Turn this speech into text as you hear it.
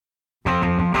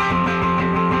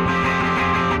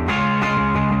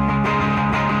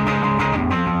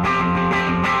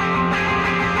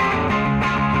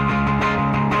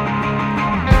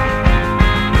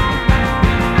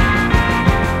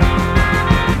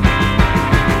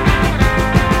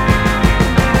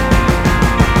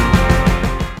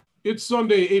It's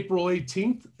Sunday, April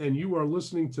 18th, and you are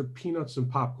listening to Peanuts and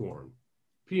Popcorn.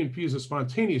 P&P is a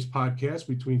spontaneous podcast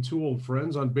between two old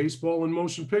friends on baseball and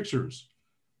motion pictures.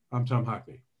 I'm Tom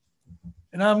Hockney.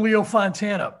 And I'm Leo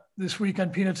Fontana. This week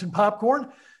on Peanuts and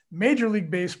Popcorn, Major League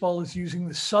Baseball is using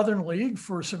the Southern League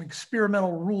for some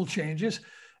experimental rule changes,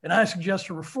 and I suggest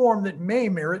a reform that may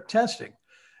merit testing.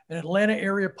 An Atlanta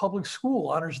area public school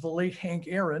honors the late Hank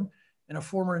Aaron, and a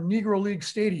former Negro League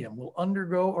stadium will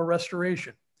undergo a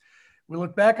restoration. We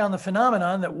look back on the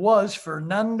phenomenon that was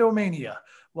Fernando Mania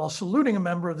while saluting a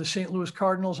member of the St. Louis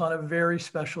Cardinals on a very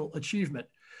special achievement.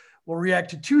 We'll react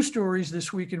to two stories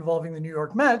this week involving the New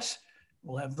York Mets.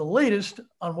 We'll have the latest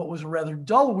on what was a rather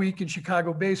dull week in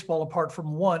Chicago baseball, apart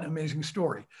from one amazing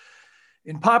story.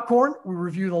 In Popcorn, we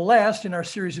review the last in our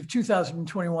series of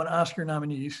 2021 Oscar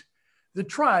nominees, The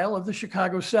Trial of the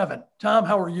Chicago Seven. Tom,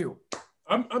 how are you?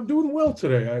 I'm doing well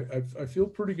today. I feel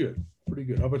pretty good. Pretty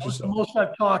good. How about yourself? The most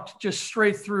I've talked just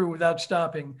straight through without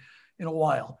stopping in a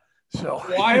while. So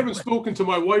well, I haven't spoken to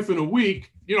my wife in a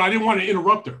week. You know, I didn't want to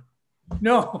interrupt her.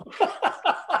 No.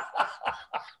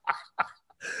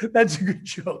 That's a good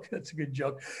joke. That's a good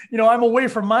joke. You know, I'm away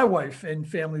from my wife and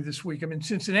family this week. I'm in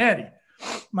Cincinnati,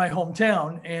 my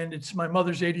hometown, and it's my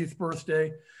mother's 80th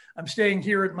birthday. I'm staying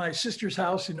here at my sister's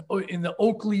house in the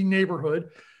Oakley neighborhood.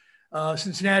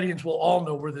 Cincinnatians will all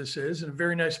know where this is, and a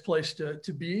very nice place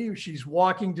to be. She's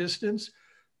walking distance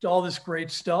to all this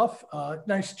great stuff.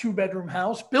 Nice 2-bedroom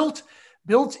house built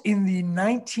in the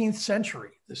 19th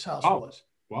century. This house was.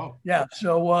 Wow. Yeah.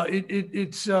 So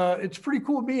it's pretty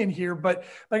cool being here, but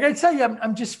I got to tell you,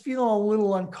 I'm just feeling a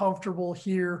little uncomfortable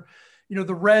here. You know,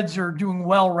 the Reds are doing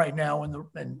well right now,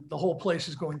 and the whole place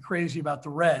is going crazy about the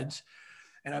Reds.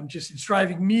 And it's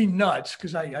driving me nuts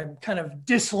because I'm kind of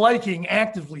disliking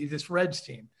actively this Reds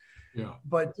team. Yeah.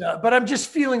 But I'm just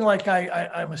feeling like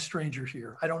I'm a stranger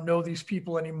here. I don't know these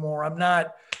people anymore. I'm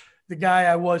not the guy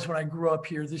I was when I grew up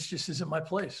here. This just isn't my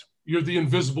place. You're the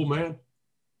invisible man.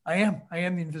 I am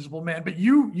the invisible man. But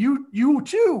you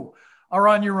too are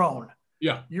on your own.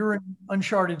 Yeah. You're in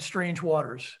uncharted, strange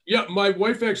waters. Yeah. My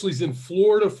wife actually is in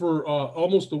Florida for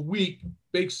almost a week,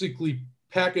 basically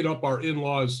packing up our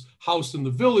in-laws' house in the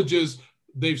Villages.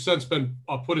 They've since been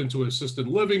put into an assisted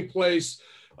living place.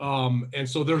 And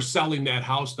so they're selling that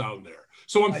house down there.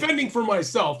 So I'm fending for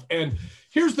myself. And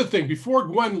here's the thing. Before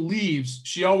Gwen leaves,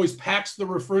 she always packs the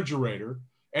refrigerator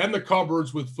and the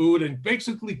cupboards with food and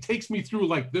basically takes me through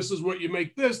like, this is what you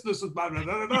make this is blah, blah,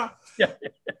 blah, blah. Yeah.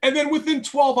 And then within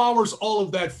 12 hours, all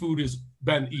of that food has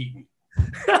been eaten.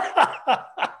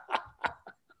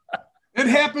 It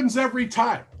happens every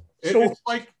time. So, it's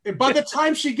like by the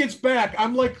time she gets back,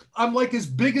 I'm like as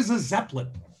big as a Zeppelin.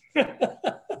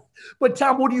 But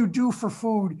Tom, what do you do for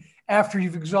food after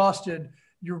you've exhausted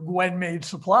your Gwen-made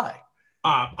supply?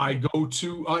 I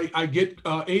get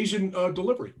Asian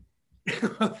delivery.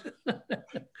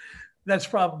 That's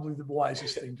probably the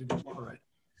wisest thing to do. All right.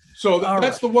 So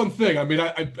that's the one thing. I mean,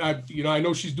 I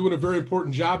know she's doing a very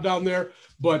important job down there,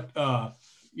 but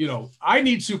I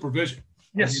need supervision.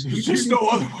 Yes, there's just no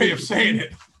other way of saying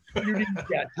it.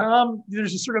 Tom,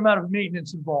 there's a certain amount of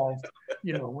maintenance involved,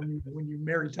 when you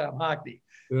marry Tom Hockney.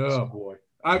 Oh boy.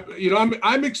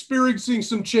 I'm experiencing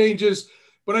some changes,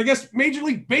 but I guess Major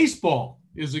League Baseball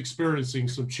is experiencing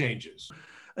some changes.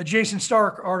 A Jason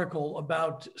Stark article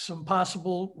about some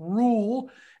possible rule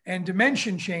and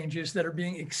dimension changes that are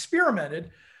being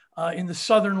experimented in the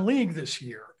Southern League this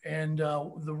year. And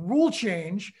the rule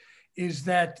change is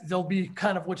that there'll be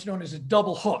kind of what's known as a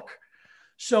double hook.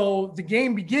 So the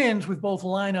game begins with both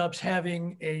lineups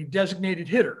having a designated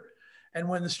hitter. And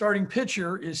when the starting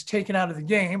pitcher is taken out of the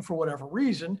game for whatever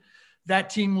reason, that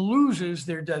team loses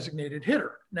their designated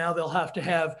hitter. Now they'll have to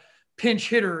have pinch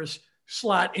hitters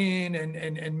slot in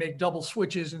and make double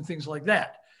switches and things like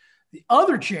that. The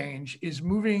other change is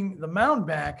moving the mound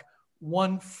back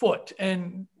 1 foot.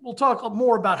 And we'll talk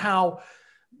more about how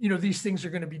these things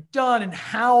are going to be done and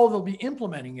how they'll be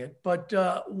implementing it. But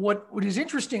what is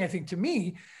interesting, I think, to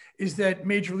me, is that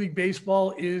Major League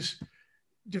Baseball is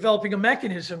developing a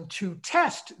mechanism to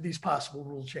test these possible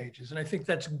rule changes. And I think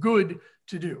that's good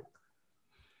to do.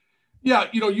 Yeah,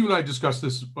 you and I discussed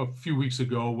this a few weeks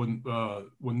ago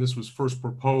when this was first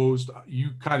proposed.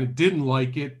 You kind of didn't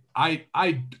like it. I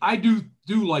do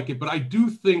like it, but I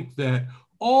do think that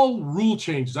all rule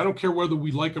changes, I don't care whether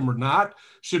we like them or not,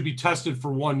 should be tested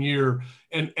for 1 year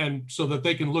and so that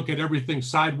they can look at everything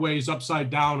sideways,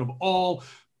 upside down of all,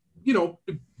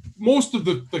 most of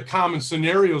the common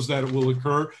scenarios that will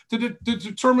occur to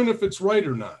determine if it's right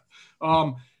or not.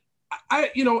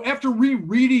 After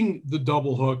rereading the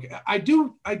double hook, I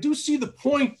do see the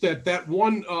point that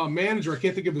one manager, I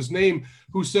can't think of his name,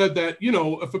 who said that,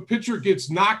 if a pitcher gets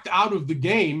knocked out of the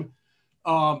game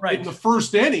in the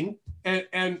first inning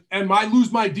and I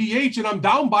lose my DH and I'm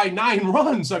down by 9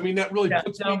 runs, I mean, that really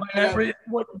puts me mad.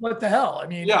 What the hell? I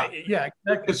mean, yeah,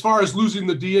 exactly. As far as losing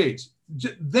the DH,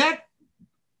 that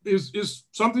is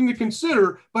something to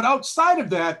consider. But outside of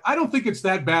that, I don't think it's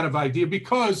that bad of an idea,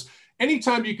 because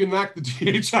anytime you can knock the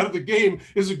DH out of the game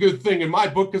is a good thing in my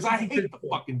book, because I hate the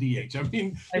fucking DH. I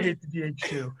mean, I hate the DH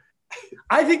too.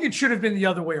 I think it should have been the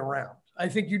other way around. I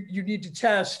think you need to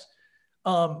test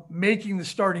making the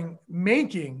starting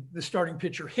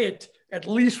pitcher hit at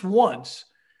least once,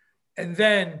 and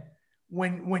then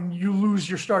when you lose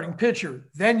your starting pitcher,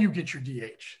 then you get your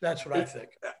DH. That's what I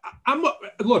think.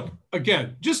 Look,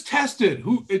 again, just test it.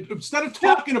 Instead of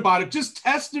talking about it, just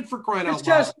test it, for crying out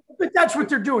loud. But that's what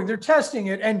they're doing. They're testing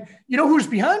it. And you know who's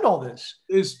behind all this?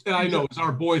 It's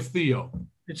our boy Theo.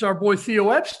 It's our boy Theo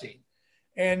Epstein.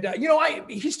 And,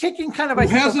 he's taking kind of... Who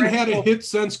hasn't had a hit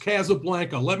since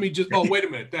Casablanca. Let me just... Oh, wait a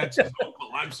minute. That's his uncle.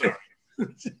 I'm sorry.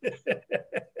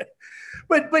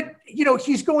 But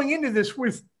he's going into this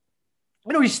with...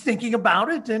 he's thinking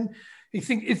about it, and he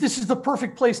thinks if this is the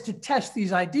perfect place to test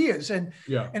these ideas. And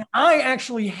I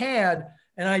actually had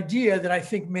an idea that I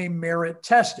think may merit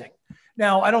testing.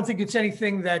 Now, I don't think it's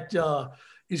anything that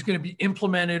is going to be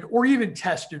implemented or even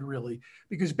tested, really,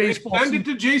 because baseball... Send it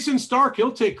to Jason Stark.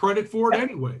 He'll take credit for it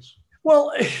anyways.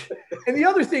 Well, and the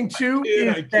other thing, too,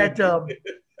 is that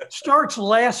Stark's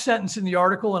last sentence in the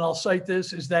article, and I'll cite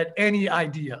this, is that any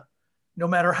idea, no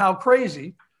matter how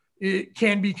crazy, it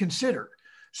can be considered.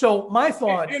 So my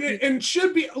thought... And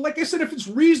should be, like I said, if it's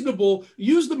reasonable,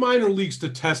 use the minor leagues to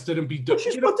test it and be done. Which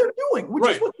is what they're doing.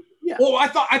 Yeah. Well, I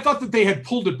thought that they had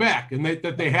pulled it back and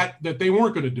that they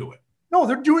weren't going to do it. No,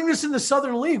 they're doing this in the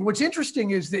Southern League. What's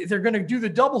interesting is they're going to do the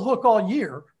double hook all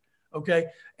year, okay?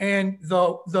 And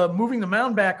the moving the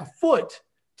mound back a foot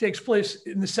takes place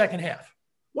in the second half.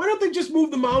 Why don't they just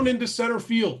move the mound into center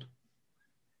field?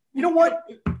 You know what?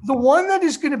 The one that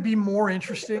is going to be more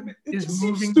interesting is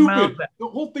moving the mound back. The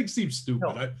whole thing seems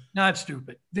stupid. No, not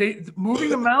stupid. Moving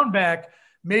the mound back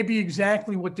may be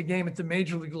exactly what the game at the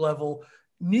major league level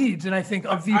needs. And I think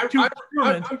of these two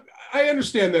experiments. I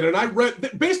understand that. And I read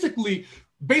that basically,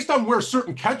 based on where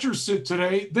certain catchers sit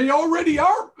today, they already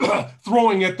are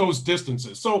throwing at those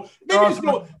distances. So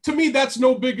to me, that's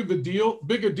no big a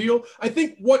deal. I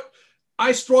think what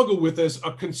I struggle with as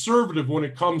a conservative when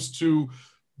it comes to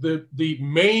the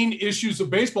main issues of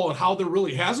baseball and how there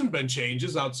really hasn't been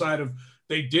changes outside of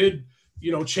they did,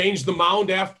 change the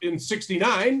mound in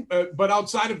 '69. But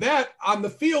outside of that, on the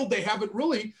field, they haven't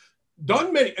really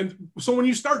done many. And so when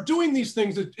you start doing these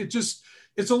things,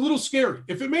 it's a little scary.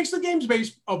 If it makes the games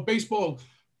of baseball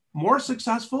more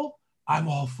successful, I'm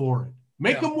all for it.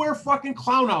 Make them wear fucking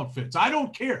clown outfits. I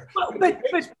don't care.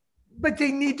 But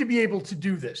they need to be able to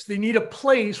do this. They need a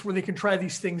place where they can try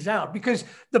these things out, because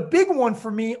the big one for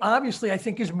me, obviously, I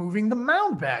think, is moving the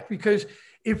mound back, because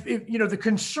if the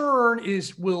concern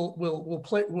is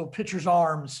will pitchers'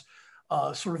 arms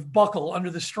sort of buckle under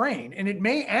the strain, and it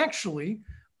may actually,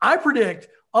 I predict,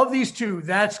 of these two,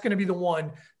 that's going to be the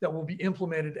one that will be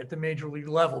implemented at the major league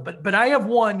level. But I have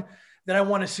one that I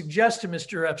want to suggest to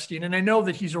Mr. Epstein, and I know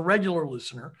that he's a regular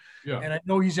listener, and I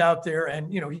know he's out there,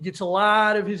 and he gets a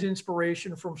lot of his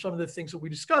inspiration from some of the things that we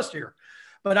discussed here.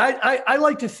 But I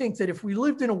like to think that if we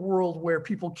lived in a world where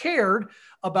people cared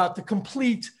about the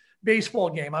complete baseball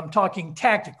game, I'm talking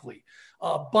tactically,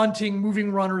 bunting,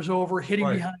 moving runners over, hitting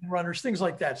behind runners, things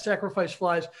like that, sacrifice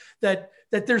flies, that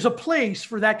there's a place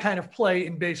for that kind of play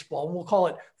in baseball, and we'll call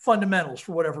it fundamentals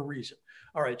for whatever reason.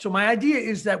 All right. So my idea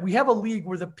is that we have a league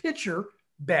where the pitcher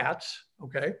bats.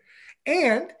 Okay.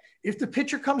 And if the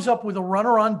pitcher comes up with a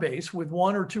runner on base with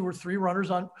 1 or 2 or 3 runners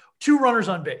on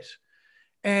base,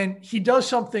 and he does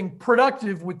something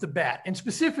productive with the bat, and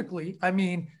specifically, I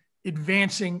mean,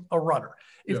 advancing a runner.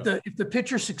 If the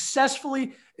pitcher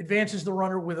successfully advances the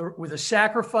runner with a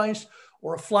sacrifice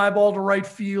or a fly ball to right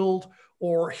field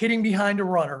or hitting behind a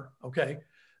runner, okay,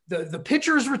 the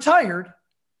pitcher is retired,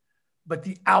 but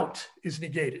the out is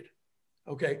negated.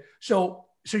 Okay. So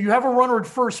you have a runner at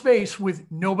first base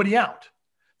with nobody out.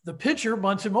 The pitcher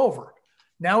bunts him over.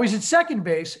 Now he's at second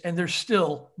base and there's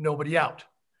still nobody out.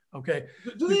 Okay.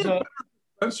 Do they have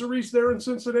dispensaries there in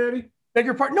Cincinnati? Beg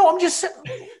your pardon? No, I'm just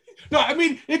saying. No, I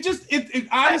mean, it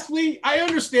honestly, I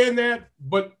understand that,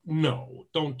 but no,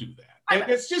 don't do that.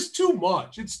 It's just too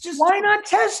much. It's just why not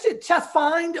test it? To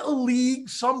find a league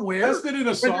somewhere test it in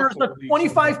a where there's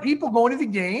 25 people going to the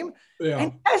game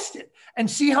and test it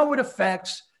and see how it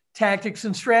affects tactics,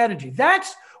 and strategy.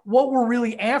 That's what we're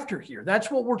really after here. That's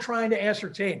what we're trying to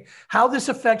ascertain, how this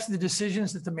affects the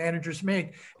decisions that the managers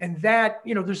make. And that,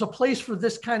 there's a place for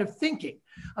this kind of thinking.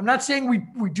 I'm not saying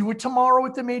we do it tomorrow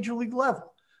at the major league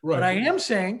level, right. But I am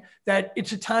saying that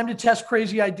it's a time to test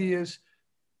crazy ideas.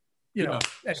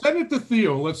 Send it to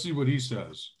Theo. Let's see what he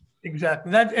says.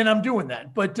 Exactly. And I'm doing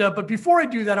that. But before I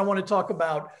do that, I want to talk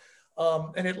about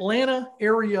an Atlanta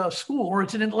area school, or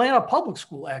it's an Atlanta public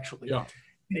school, actually. Yeah.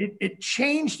 It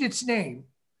changed its name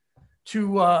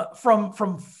to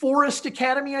from Forest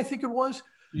Academy, I think it was.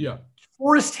 Yeah.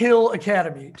 Forest Hill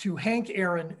Academy to Hank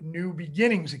Aaron New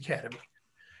Beginnings Academy.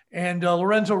 And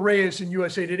Lorenzo Reyes in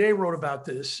USA Today wrote about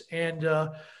this. And,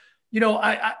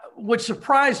 what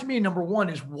surprised me, number one,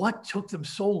 is what took them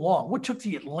so long. What took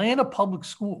the Atlanta public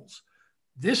schools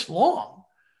this long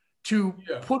to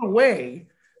put away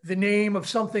the name of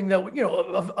something that,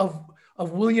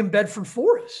 of William Bedford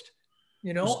Forrest.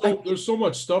 There's so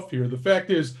much stuff here. The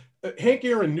fact is, Hank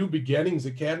Aaron New Beginnings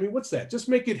Academy. What's that? Just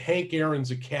make it Hank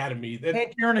Aaron's Academy.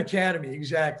 Hank Aaron Academy,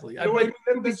 exactly.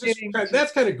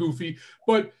 That's kind of goofy,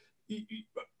 but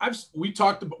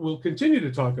we'll continue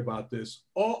to talk about this.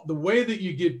 All the way that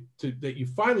you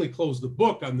finally close the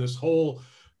book on this whole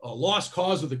lost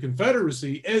cause of the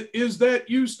Confederacy is that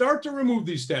you start to remove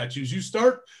these statues. You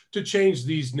start to change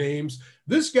these names.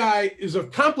 This guy is a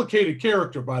complicated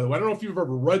character, by the way. I don't know if you've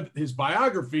ever read his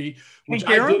biography, which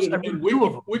I did in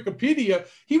Wikipedia.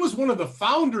 He was one of the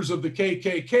founders of the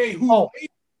KKK who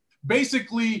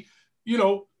basically,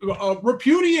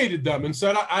 repudiated them and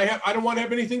said, I don't want to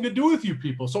have anything to do with you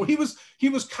people. So he was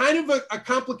kind of a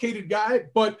complicated guy,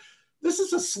 but this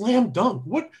is a slam dunk.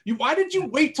 Why did you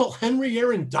wait till Henry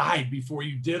Aaron died before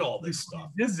you did all this stuff?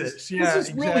 This is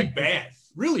exactly. Really bad.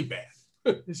 Really bad.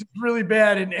 This is really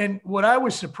bad. And what I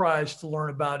was surprised to learn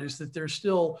about is that there's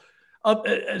still,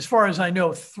 as far as I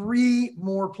know, 3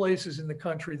 more places in the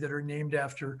country that are named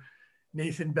after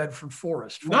Nathan Bedford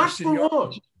Forrest. Not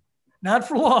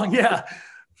for long. Yeah.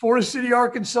 Forest City,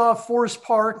 Arkansas, Forest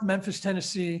Park, Memphis,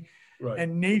 Tennessee,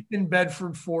 and Nathan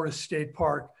Bedford Forrest State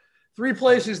Park. 3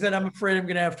 places that I'm afraid I'm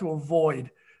going to have to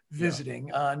avoid visiting.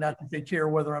 Not that they care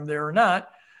whether I'm there or not,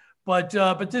 but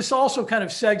this also kind of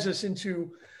segs us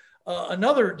into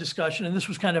another discussion. And this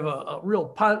was kind of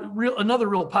another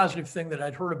real positive thing that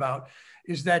I'd heard about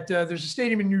is that there's a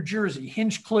stadium in New Jersey,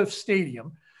 Hinchcliffe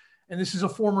Stadium. And this is a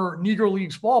former Negro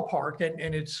Leagues ballpark,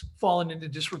 and it's fallen into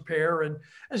disrepair, and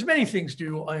as many things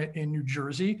do in New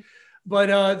Jersey.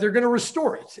 But they're going to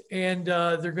restore it, and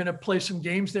they're going to play some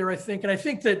games there, I think. And I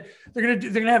think that they're going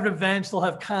to have events. They'll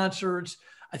have concerts.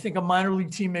 I think a minor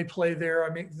league team may play there.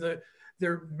 I mean,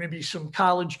 there may be some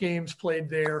college games played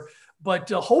there. But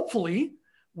hopefully,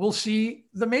 we'll see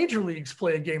the major leagues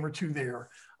play a game or 2 there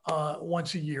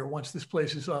once a year, once this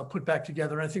place is put back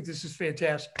together. And I think this is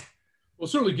fantastic. Well,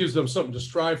 it certainly gives them something to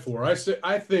strive for. I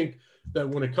think that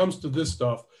when it comes to this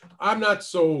stuff, I'm not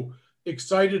so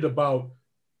excited about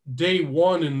day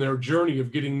one in their journey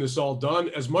of getting this all done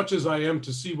as much as I am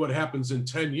to see what happens in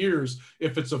 10 years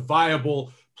if it's a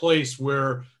viable place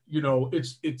where,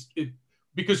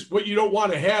 because what you don't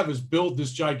want to have is build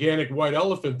this gigantic white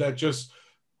elephant that just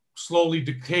slowly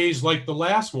decays like the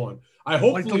last one.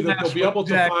 Hopefully that they'll be able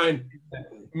to find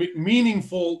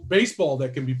meaningful baseball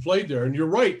that can be played there. And you're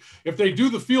right. If they do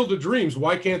the Field of Dreams,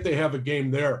 why can't they have a game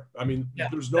there? I mean,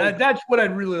 there's no. That's what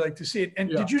I'd really like to see. And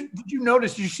did you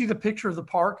notice? Did you see the picture of the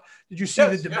park? Did you see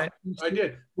the dimensions? I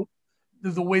did.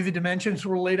 The way the dimensions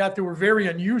were laid out, they were very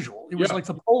unusual. It was like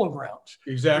the Polo Grounds.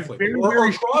 Exactly.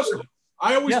 Or Crosley.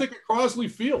 I always think of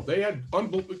Crosley Field. They had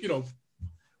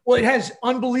Well, it has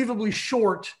unbelievably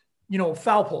short,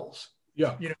 foul poles.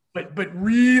 Yeah. But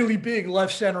really big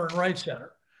left center and right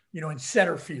center. In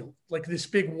center field, like this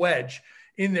big wedge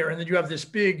in there. And then you have this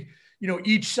big,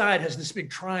 each side has this big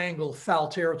triangle of foul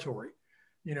territory.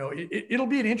 It'll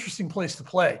be an interesting place to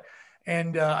play.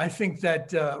 And I think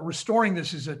that restoring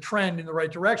this is a trend in the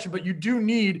right direction, but you do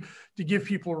need to give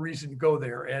people a reason to go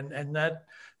there. And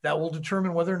that will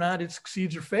determine whether or not it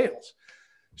succeeds or fails.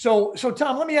 So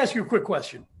Tom, let me ask you a quick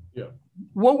question. Yeah.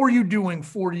 What were you doing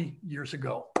 40 years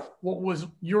ago? What was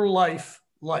your life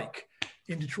like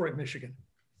in Detroit, Michigan?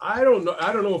 I don't know.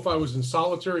 I don't know if I was in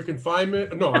solitary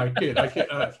confinement. No, I kid. In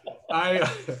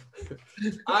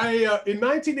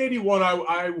 1981,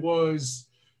 I was.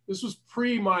 This was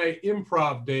pre my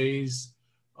improv days.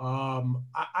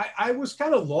 I was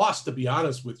kind of lost, to be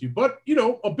honest with you. But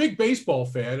a big baseball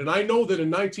fan, and I know that in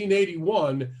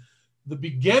 1981, the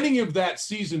beginning of that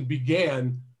season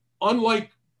began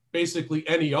unlike basically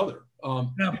any other.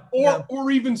 Or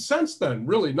even since then.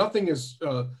 Really, nothing has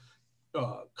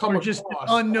come or just across.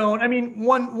 unknown. I mean,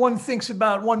 one thinks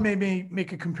about, one may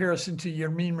make a comparison to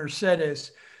Yermin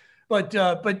Mercedes, but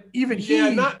even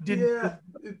he didn't.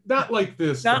 Not like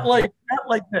this. Not like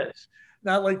this.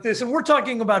 Not like this. And we're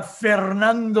talking about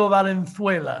Fernando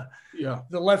Valenzuela, Yeah,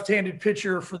 the left-handed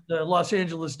pitcher for the Los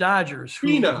Angeles Dodgers, who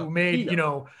made, Phenom. you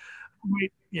know,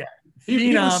 yeah,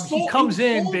 he Phenom. He comes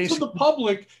in sold basically to the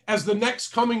public as the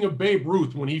next coming of Babe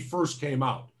Ruth when he first came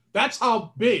out. That's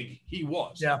how big he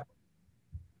was. Yeah.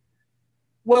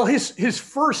 Well, his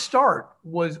first start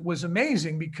was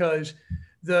amazing because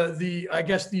I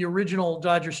guess the original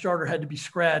Dodger starter had to be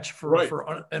scratched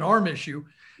for an arm issue.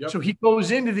 Yep. So he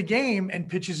goes into the game and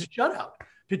pitches a shutout,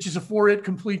 pitches a 4-hit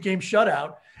complete game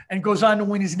shutout, and goes on to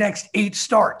win his next 8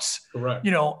 starts. Correct. You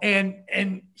know,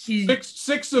 and he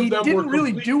six of them didn't were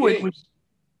really do games. it with.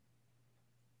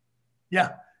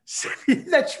 Yeah,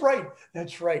 that's right.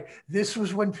 That's right. This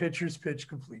was when pitchers pitched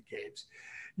complete games.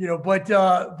 You know,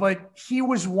 but he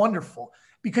was wonderful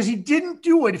because he didn't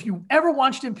do it. If you ever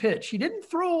watched him pitch, he didn't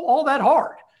throw all that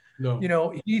hard. No. You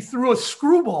know, he threw a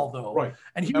screwball though. Right.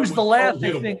 And he was the last,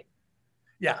 I think.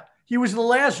 Yeah. He was the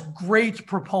last great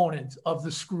proponent of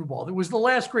the screwball. It was the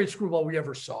last great screwball we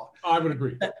ever saw. I would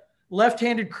agree. That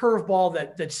left-handed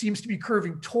curveball that seems to be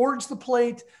curving towards the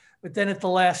plate, but then at the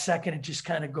last second, it just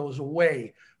kind of goes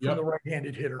away from the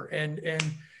right-handed hitter.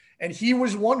 And he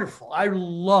was wonderful. I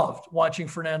loved watching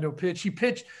Fernando pitch. He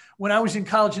pitched when I was in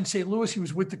college in St. Louis. He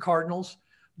was with the Cardinals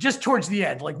just towards the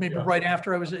end, like maybe right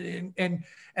after I was in, and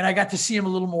I got to see him a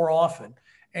little more often.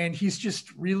 And he's just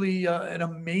really an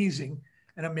amazing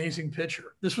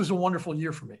pitcher. This was a wonderful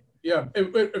year for me. Yeah.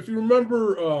 If you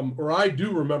remember, or I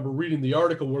do remember reading the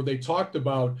article where they talked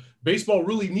about baseball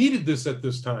really needed this at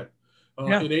this time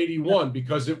in 81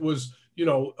 because it was, you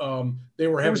know, they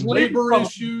were having labor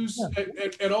issues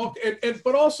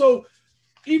but also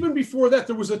even before that,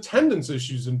 there was attendance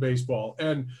issues in baseball.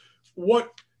 And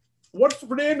what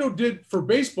Fernando did for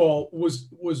baseball was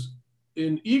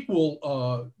in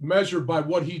equal measure by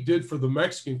what he did for the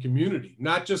Mexican community,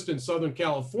 not just in Southern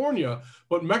California,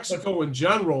 but Mexico in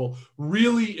general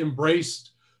really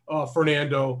embraced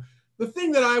Fernando. The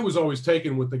thing that I was always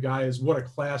taken with the guy is what a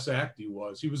class act he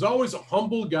was. He was always a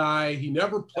humble guy. He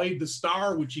never played the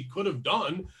star, which he could have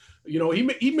done. You know,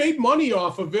 he made money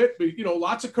off of it, but, you know,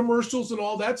 lots of commercials and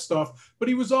all that stuff. But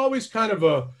he was always kind of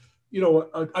a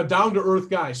down-to-earth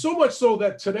guy. So much so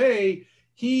that today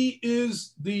he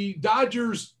is the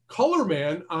Dodgers color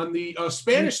man on the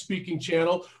Spanish-speaking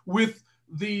channel with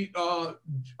the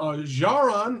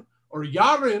Yarin,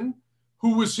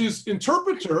 who was his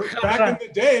interpreter back in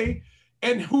the day,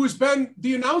 and who has been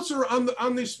the announcer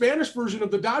on the Spanish version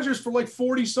of the Dodgers for like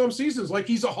 40 some seasons. Like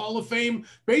he's a Hall of Fame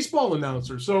baseball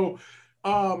announcer. So,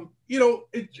 you know,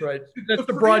 that's right. That's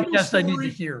the broadcast story, I need to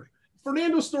hear.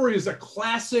 Fernando's story is a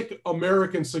classic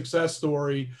American success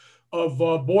story of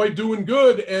boy doing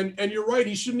good. And you're right.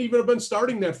 He shouldn't even have been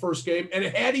starting that first game. And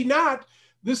had he not,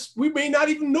 we may not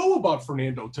even know about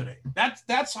Fernando today.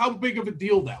 That's how big of a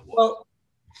deal that was.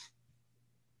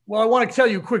 Well, I want to tell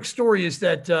you a quick story is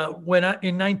that when I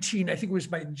think it was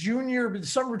the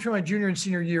summer between my junior and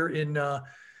senior year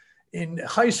in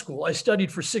high school, I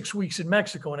studied for 6 weeks in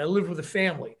Mexico and I lived with a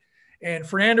family. And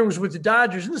Fernando was with the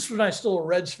Dodgers. And this was when I was still a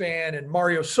Reds fan, and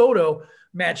Mario Soto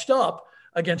matched up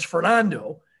against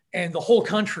Fernando, and the whole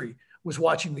country was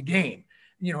watching the game.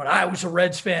 You know, and I was a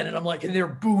Reds fan, and I'm like, and they're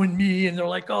booing me, and they're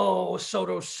like, oh,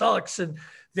 Soto sucks. And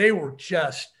they were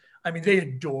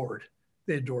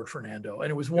they adored Fernando,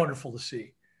 and it was wonderful to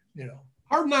see, you know.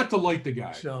 Hard not to like the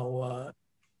guy. So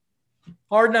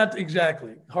hard not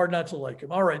to like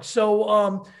him. All right.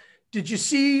 So did you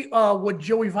see what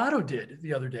Joey Votto did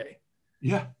the other day?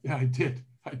 Yeah, I did.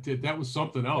 That was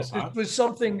something else. It was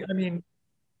something, I mean,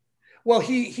 well,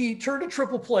 he turned a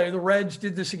triple play. The Reds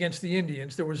did this against the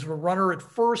Indians. There was a runner at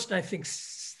first, and I think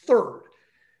third.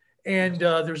 And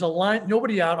there's a line,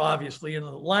 nobody out, obviously, and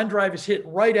the line drive is hit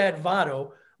right at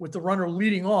Votto with the runner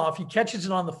leading off. He catches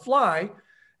it on the fly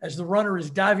as the runner is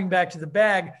diving back to the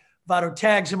bag. Votto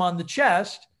tags him on the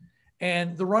chest,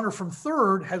 and the runner from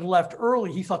third had left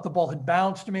early. He thought the ball had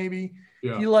bounced maybe.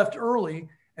 Yeah. He left early,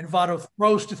 and Votto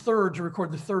throws to third to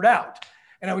record the third out.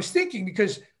 And I was thinking,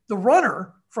 because the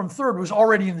runner from third was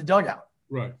already in the dugout.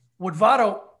 Right. What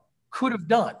Votto could have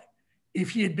done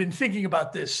if he had been thinking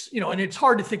about this, you know, and it's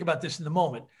hard to think about this in the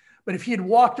moment, but if he had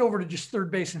walked over to just third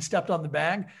base and stepped on the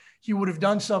bag, he would have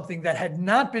done something that had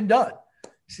not been done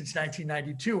since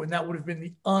 1992, and that would have been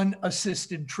the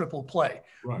unassisted triple play,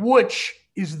 which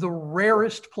is the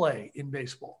rarest play in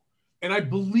baseball. And I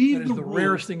believe that is the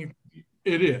rarest thing.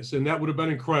 It is, and that would have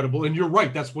been incredible. And you're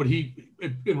right. That's what he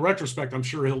in retrospect, I'm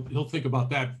sure he'll think about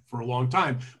that for a long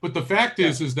time. But the fact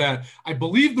is that I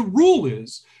believe the rule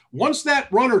is once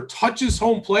that runner touches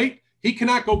home plate, he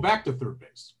cannot go back to third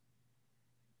base.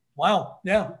 Wow.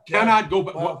 Yeah. Cannot go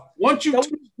back. Wow. Once you touch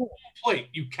home plate,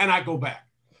 you cannot go back.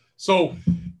 So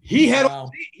he had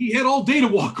all day to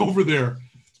walk over there,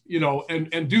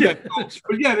 and do that.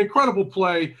 But yeah, an incredible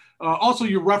play. Also,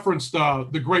 you referenced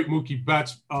the great Mookie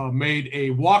Betts made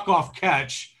a walk-off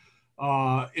catch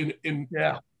I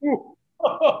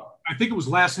think it was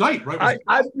last night, right?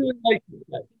 I really like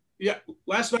it. Yeah,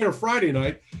 last night or Friday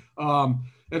night.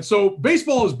 And so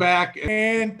baseball is back.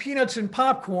 And Peanuts and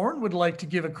Popcorn would like to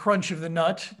give a crunch of the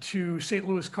nut to St.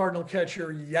 Louis Cardinal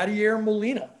catcher Yadier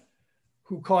Molina,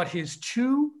 who caught his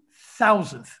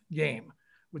 2,000th game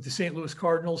with the St. Louis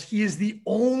Cardinals. He is the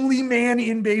only man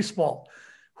in baseball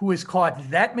who has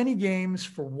caught that many games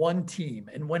for one team.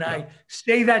 And when I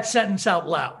say that sentence out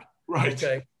loud,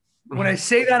 when I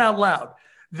say that out loud,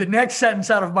 the next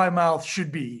sentence out of my mouth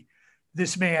should be,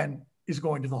 this man is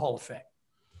going to the Hall of Fame.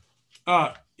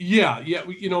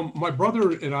 My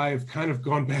brother and I have kind of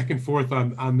gone back and forth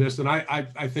on this, and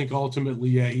I think ultimately,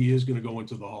 he is going to go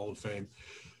into the Hall of Fame.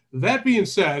 That being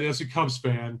said, as a Cubs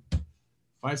fan,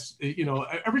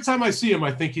 every time I see him,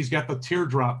 I think he's got the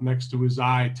teardrop next to his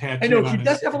eye tattooed. I know he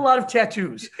does have a lot of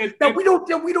tattoos. Now we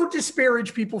don't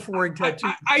disparage people for wearing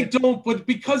tattoos. I don't, but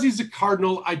because he's a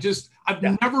Cardinal, I've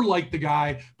never liked the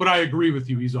guy. But I agree with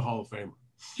you; he's a Hall of Famer.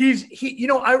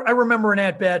 I remember an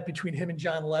at-bat between him and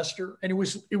John Lester, and it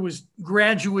was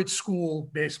graduate school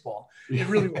baseball. It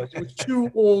really was. It was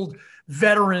two old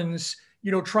veterans,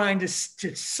 trying to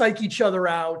psych each other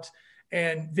out,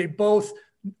 and they both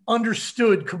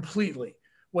understood completely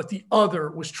what the other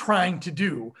was trying to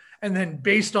do. And then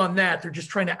based on that, they're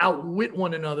just trying to outwit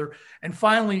one another. And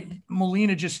finally,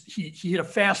 Molina he hit a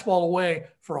fastball away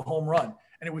for a home run.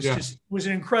 And it was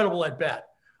an incredible at-bat.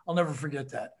 I'll never forget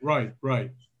that. Right.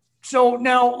 So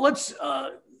now let's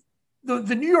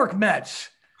the New York Mets.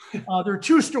 There are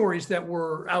two stories that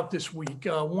were out this week.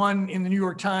 One in the New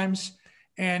York Times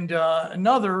and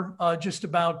another just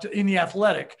about in The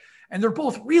Athletic. And they're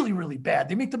both really, really bad.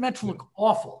 They make the Mets look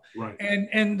awful. Right.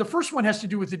 And the first one has to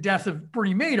do with the death of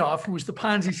Bernie Madoff, who was the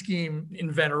Ponzi scheme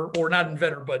inventor, or not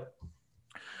inventor, but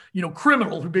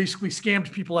criminal who basically scammed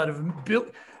people out of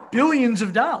billions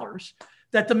of dollars.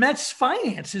 That the Mets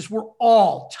finances were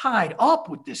all tied up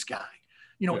with this guy.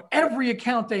 Every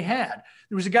account they had.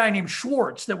 There was a guy named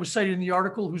Schwartz that was cited in the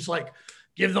article who's like,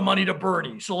 give the money to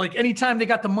Bernie. So like anytime they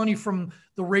got the money from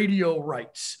the radio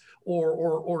rights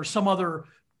or some other,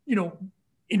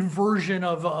 inversion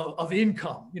of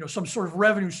income, some sort of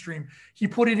revenue stream, he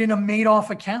put it in a Madoff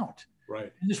account.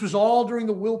 Right. And this was all during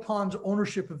the Wilpons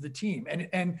ownership of the team.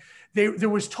 And there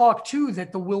was talk too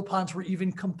that the Wilpons were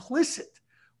even complicit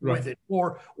with it,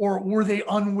 or were they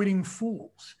unwitting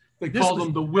fools? They called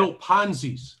them the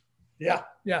Wilponzies. Yeah.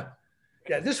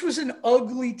 This was an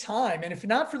ugly time, and if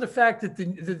not for the fact that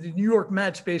the New York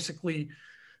Mets basically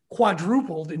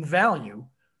quadrupled in value,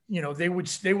 they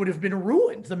would have been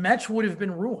ruined. The Mets would have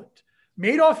been ruined.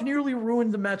 Madoff nearly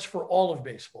ruined the Mets for all of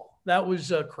baseball. That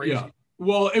was crazy. Yeah.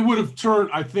 Well,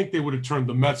 I think they would have turned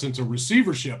the Mets into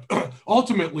receivership.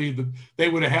 Ultimately, they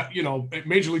would have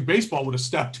Major League Baseball would have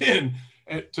stepped in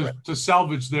to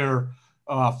salvage their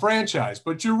franchise.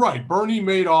 But you're right. Bernie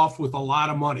made off with a lot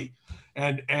of money.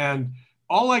 And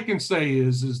all I can say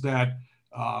is that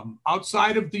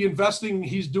outside of the investing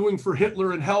he's doing for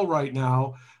Hitler and hell right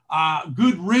now,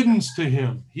 good riddance to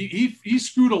him. He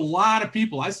screwed a lot of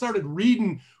people. I started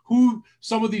reading who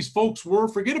some of these folks were.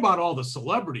 Forget about all the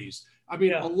celebrities. I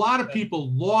mean, a lot of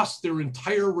people lost their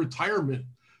entire retirement,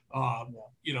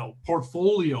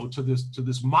 portfolio to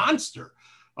this monster.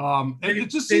 And it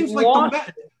just seems like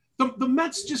the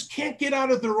Mets just can't get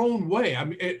out of their own way. I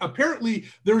mean, apparently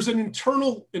there's an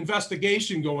internal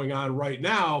investigation going on right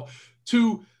now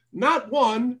to not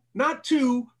one, not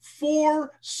two,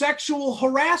 4 sexual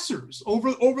harassers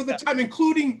over the time,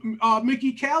 including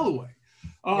Mickey Callaway.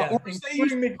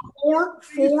 Including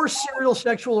four serial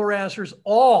sexual harassers,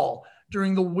 all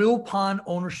during the Wilpon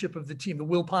ownership of the team, the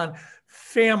Wilpon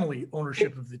family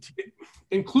ownership of the team.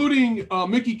 Including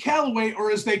Mickey Callaway,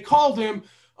 or as they called him,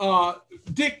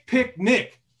 Dick Pick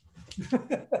Nick.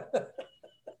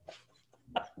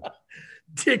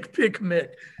 Dick Pick Mick.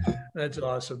 That's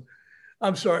awesome.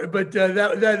 I'm sorry, but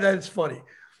that's funny.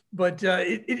 But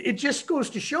it just goes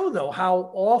to show, though,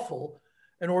 how awful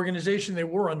an organization they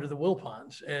were under the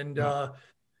Wilpons. And,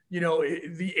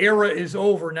 the era is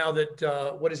over now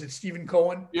that, what is it, Stephen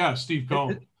Cohen? Yeah, Steve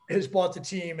Cohen. Has bought the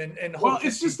team. And well,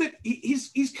 it's just that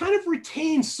he's kind of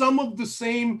retained some of the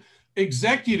same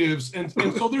executives. And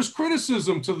so there's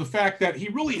criticism to the fact that he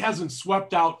really hasn't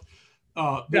swept out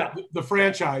the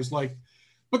franchise.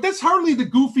 But that's hardly the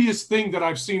goofiest thing that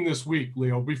I've seen this week,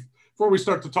 Leo, before we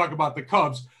start to talk about the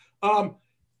Cubs.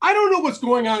 I don't know what's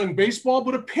going on in baseball,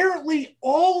 but apparently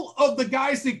all of the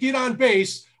guys that get on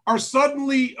base are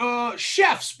suddenly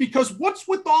chefs, because what's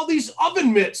with all these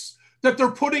oven mitts that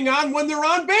they're putting on when they're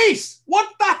on base? What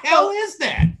the hell is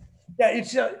that? Yeah,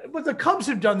 it's but the Cubs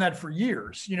have done that for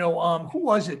years. Who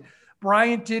was it?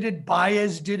 Bryant did it.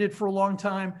 Baez did it for a long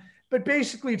time. But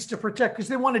basically, it's to protect, because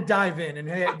they want to dive in and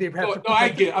they've had to. No, I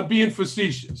get. I'm being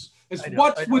facetious. It's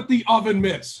what's with the oven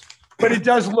mitts. But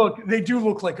they do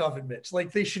look like oven mitts.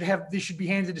 Like they should be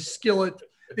handed a skillet.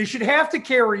 They should have to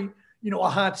carry, a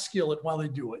hot skillet while they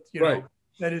do it. Right.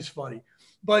 That is funny.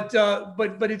 But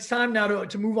it's time now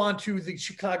to move on to the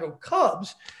Chicago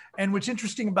Cubs. And what's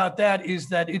interesting about that is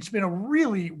that it's been a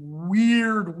really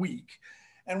weird week.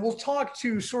 And we'll talk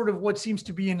to sort of what seems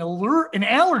to be an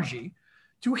allergy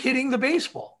to hitting the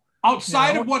baseball.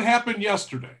 Outside of what happened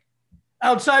yesterday.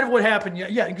 Outside of what happened,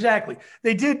 yeah, exactly.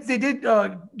 They did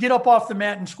get up off the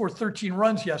mat and score 13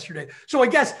 runs yesterday. So I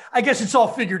guess it's all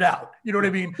figured out. You know what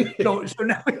I mean? So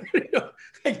now,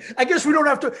 I guess we don't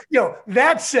have to,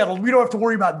 that's settled. We don't have to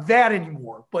worry about that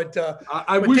anymore. But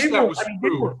I wish that was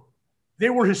true. They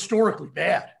were historically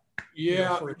bad.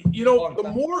 Yeah,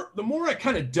 the more I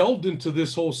kind of delved into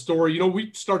this whole story,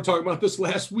 we started talking about this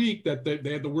last week, that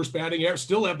they had the worst batting average,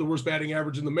 still have the worst batting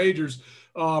average in the majors.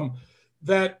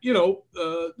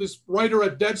 This writer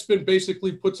at Deadspin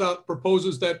basically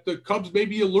proposes that the Cubs may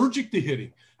be allergic to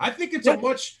hitting. I think it's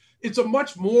a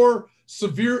much more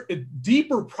severe,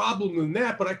 deeper problem than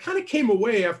that. But I kind of came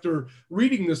away after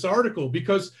reading this article,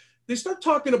 because they start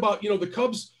talking about, the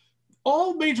Cubs.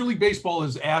 All Major League Baseball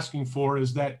is asking for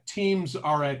is that teams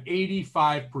are at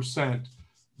 85%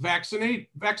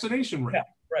 vaccination rate. Yeah,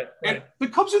 right. And the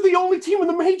Cubs are the only team in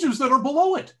the majors that are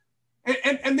below it.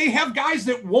 And they have guys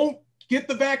that won't get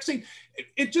the vaccine.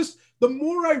 It just, the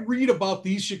more I read about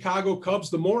these Chicago Cubs,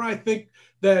 the more I think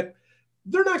that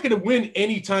they're not going to win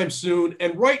anytime soon.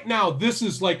 And right now, this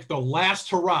is like the last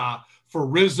hurrah for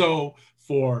Rizzo,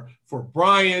 for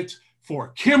Bryant,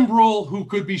 for Kimbrel, who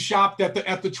could be shopped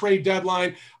at the trade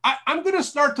deadline. I'm going to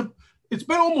start to, it's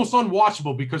been almost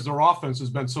unwatchable because their offense has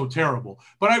been so terrible.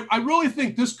 But I really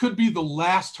think this could be the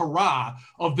last hurrah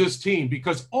of this team,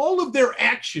 because all of their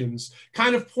actions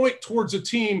kind of point towards a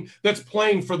team that's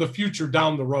playing for the future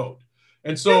down the road.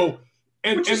 And so,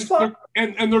 and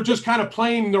they're just kind of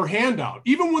playing their hand out.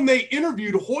 Even when they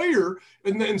interviewed Hoyer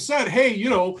and said, hey,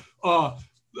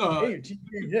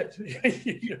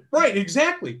 right,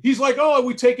 exactly. He's like, oh,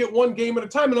 we take it one game at a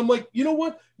time. And I'm like, you know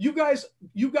what? You guys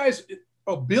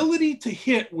ability to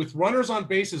hit with runners on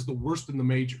base is the worst in the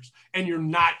majors, and you're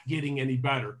not getting any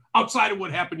better outside of what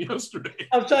happened yesterday.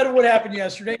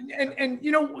 And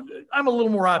I'm a little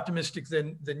more optimistic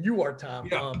than you are, Tom.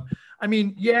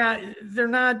 Yeah.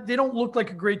 They don't look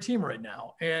like a great team right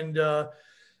now. And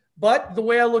but the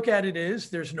way I look at it is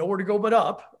there's nowhere to go but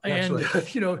up. That's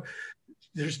right.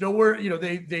 There's nowhere,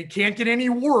 they can't get any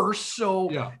worse.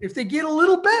 So if they get a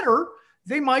little better,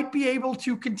 they might be able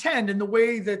to contend in the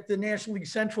way that the National League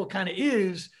Central kind of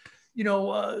is. As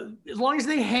long as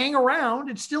they hang around,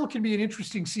 it still can be an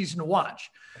interesting season to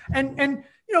watch. And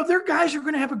their guys are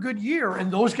going to have a good year, and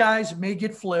those guys may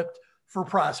get flipped for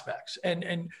prospects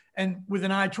and with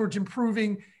an eye towards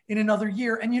improving in another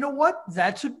year. And you know what?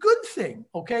 That's a good thing.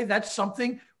 Okay. That's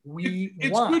something we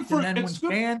want.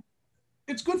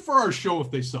 It's good for our show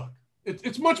if they suck.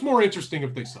 It's much more interesting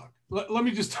if they suck. Let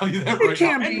me just tell you that right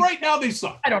now. And right now they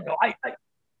suck. I don't know.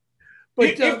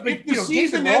 If the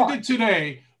season ended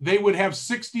today, they would have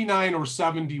 69 or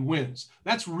 70 wins.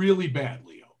 That's really bad,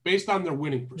 Leo, based on their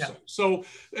winning percentage. Yeah. So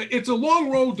it's a long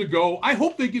road to go. I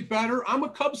hope they get better. I'm a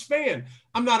Cubs fan.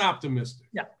 I'm not optimistic.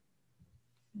 Yeah.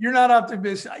 You're not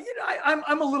optimistic.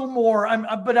 I'm a little more,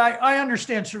 but I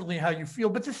understand certainly how you feel.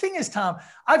 But the thing is, Tom,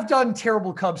 I've done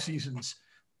terrible Cubs seasons,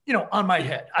 on my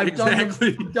head. I've done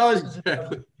them dozens of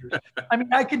years. I mean,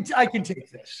 I can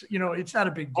take this. It's not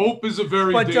a big deal. Hope is a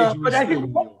very dangerous but I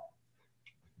think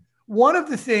one of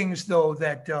the things, though,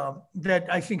 that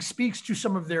I think speaks to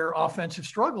some of their offensive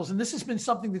struggles, and this has been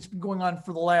something that's been going on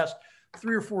for the last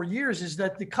 3 or 4 years, is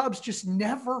that the Cubs just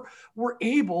never were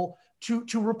able to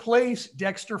replace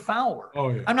Dexter Fowler. Oh,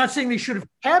 yeah. I'm not saying they should have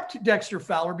kept Dexter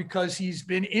Fowler because he's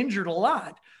been injured a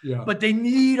lot, but they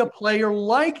need a player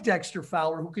like Dexter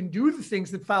Fowler who can do the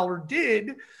things that Fowler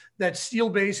did, that steal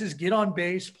bases, get on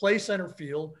base, play center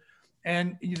field,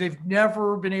 and they've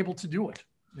never been able to do it.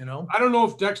 I don't know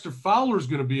if Dexter Fowler is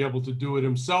going to be able to do it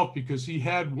himself, because he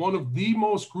had one of the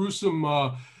most gruesome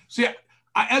See,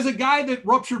 as a guy that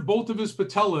ruptured both of his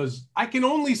patellas, I can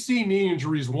only see knee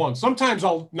injuries once. Sometimes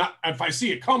I'll not, if I see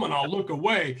it coming, I'll look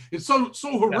away. It's so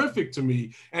horrific to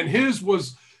me. And his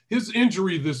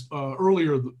injury this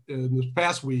earlier in this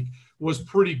past week was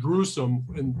pretty gruesome.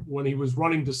 And when he was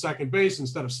running to second base,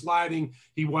 instead of sliding,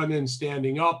 he went in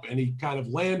standing up and he kind of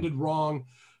landed wrong.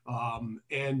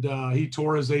 And he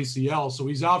tore his ACL. So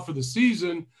he's out for the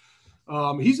season.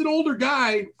 He's an older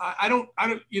guy. I don't,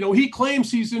 he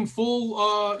claims he's in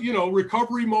full,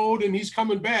 recovery mode and he's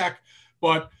coming back,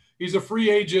 but he's a free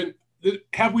agent.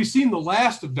 Have we seen the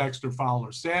last of Dexter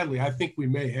Fowler? Sadly, I think we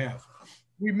may have.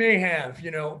 We may have,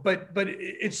 but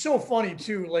it's so funny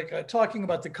too, like talking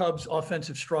about the Cubs'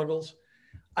 offensive struggles.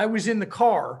 I was in the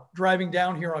car driving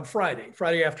down here on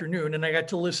Friday afternoon, and I got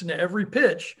to listen to every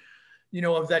pitch,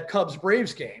 of that Cubs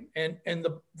Braves game. And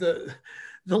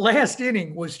the last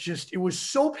inning was it was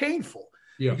so painful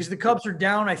because the Cubs are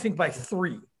down, I think, by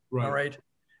 3. Right. All right.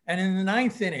 And in the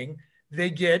 9th inning, they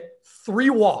get 3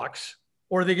 walks,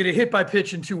 or they get a hit by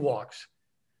pitch and 2 walks,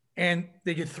 and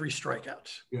they get 3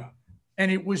 strikeouts. Yeah. And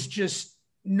it was just,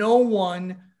 no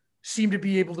one seemed to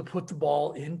be able to put the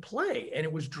ball in play. And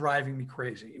it was driving me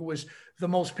crazy. It was the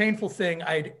most painful thing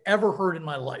I'd ever heard in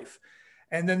my life.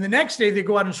 And then the next day they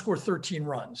go out and score 13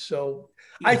 runs. So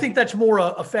I think that's more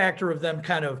a factor of them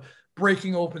kind of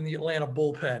breaking open the Atlanta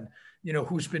bullpen,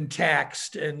 who's been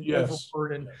taxed and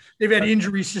overburdened. They've had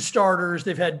injuries to starters.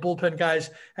 They've had bullpen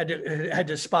guys had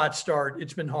to spot start.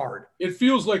 It's been hard. It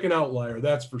feels like an outlier,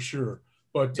 that's for sure.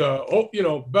 But,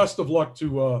 best of luck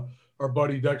to our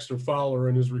buddy Dexter Fowler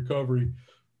and his recovery.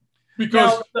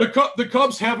 Because the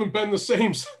Cubs haven't been the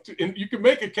same. And you can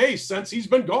make a case since he's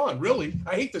been gone, really.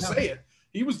 I hate to say it.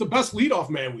 He was the best leadoff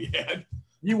man we had.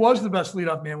 He was the best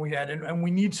leadoff man we had. And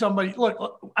we need somebody.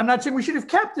 Look, I'm not saying we should have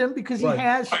kept him because he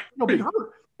has been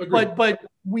hurt. Agreed. But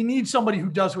we need somebody who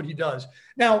does what he does.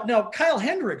 Now Kyle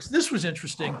Hendricks, this was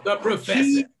interesting.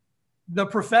 The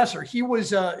professor. He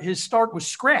was his start was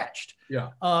scratched. Yeah.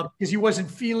 Because he wasn't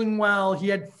feeling well. He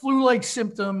had flu-like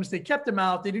symptoms. They kept him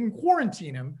out. They didn't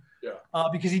quarantine him. Yeah.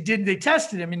 Because they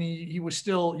tested him and he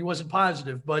wasn't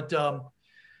positive.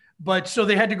 But so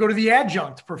they had to go to the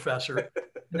adjunct professor,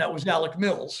 and that was Alec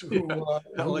Mills.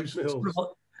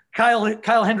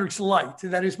 Kyle Hendricks Light.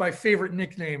 That is my favorite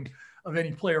nickname of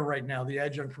any player right now, the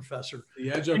adjunct professor.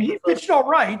 And he pitched all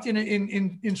right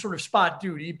in sort of spot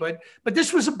duty, but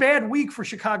this was a bad week for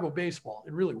Chicago baseball.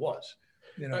 It really was.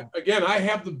 Again,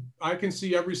 I can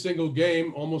see every single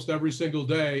game almost every single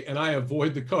day, and I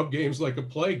avoid the Cub games like a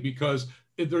plague because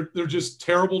they're just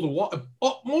terrible to watch.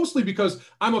 Mostly because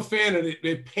I'm a fan, and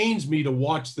it pains me to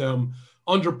watch them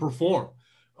underperform.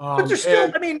 But they're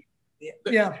still,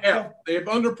 they have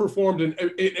underperformed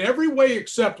in every way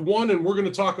except one, and we're going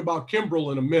to talk about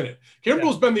Kimbrel in a minute.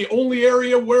 Kimbrel's been the only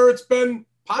area where it's been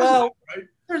positive,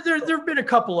 right? There have been a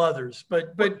couple others,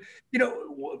 but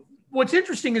what's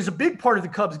interesting is a big part of the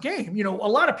Cubs game. A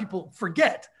lot of people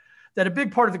forget that a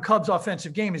big part of the Cubs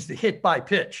offensive game is the hit by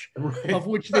pitch, right, of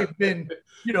which they've been,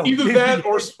 either that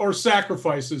or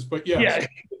sacrifices, but yes. Yeah,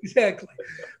 exactly.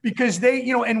 Because they,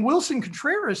 and Wilson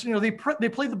Contreras, they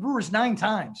played the Brewers 9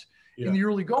 times in the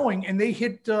early going, and they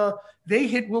hit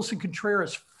Wilson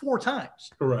Contreras 4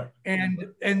 times. Correct.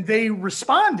 And they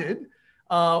responded.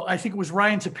 I think it was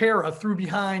Ryan Tepera threw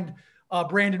behind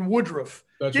Brandon Woodruff.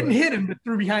 Didn't hit him, but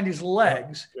threw behind his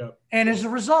legs. Yeah. And as a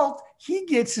result, he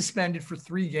gets suspended for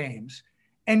 3 games,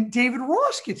 and David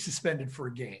Ross gets suspended for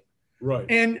a game. Right.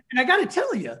 And I got to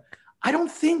tell you, I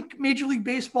don't think Major League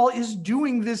Baseball is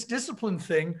doing this discipline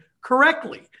thing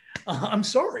correctly. I'm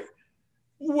sorry.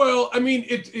 Well,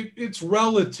 it's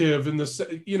relative in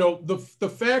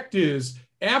the fact is,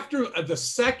 after the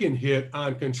second hit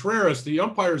on Contreras, the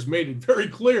umpires made it very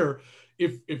clear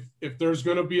if there's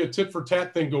going to be a tit for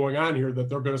tat thing going on here, that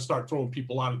they're going to start throwing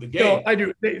people out of the game. No, I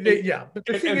do. But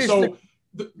the thing is,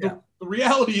 the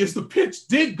reality is the pitch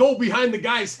did go behind the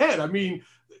guy's head.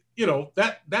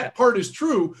 That part is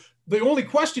true. The only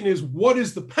question is, what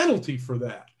is the penalty for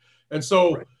that? And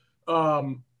so,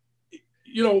 and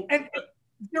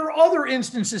there are other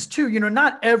instances too,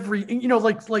 not every,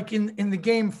 like in the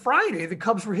game Friday, the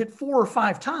Cubs were hit 4 or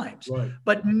 5 times, right,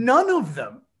 but none of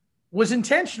them was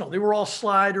intentional. They were all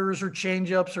sliders or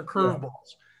changeups or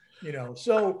curveballs,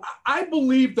 so I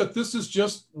believe that this is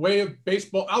just way of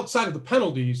baseball outside of the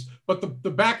penalties, but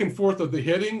the back and forth of the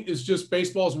hitting is just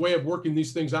baseball's way of working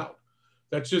these things out.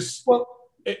 That's just,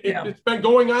 it's been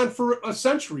going on for a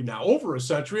century now, over a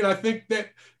century. And I think that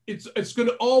it's going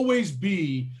to always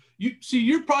be,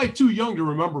 you're probably too young to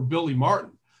remember Billy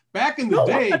Martin, back in the No,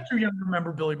 day, I'm not too young to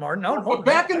remember Billy Martin. No, but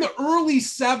back in the early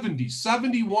 70s,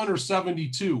 71 or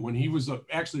 72, when he was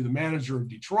actually the manager of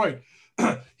Detroit,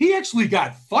 he actually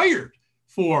got fired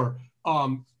for,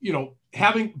 he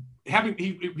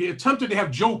attempted to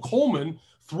have Joe Coleman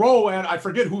throw at, I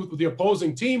forget who the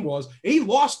opposing team was. He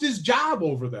lost his job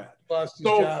over that. Lost his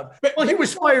job. Well, he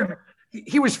was fired.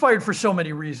 He was fired for so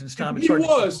many reasons, Tom. He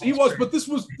was, but this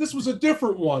was a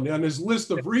different one on his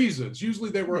list of reasons. Usually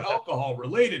they were alcohol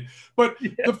related. But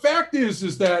the fact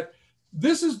is that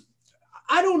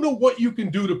I don't know what you can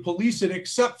do to police it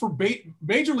except for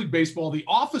Major League Baseball, the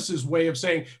office's way of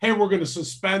saying, hey, we're going to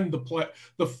suspend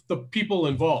the people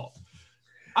involved.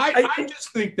 I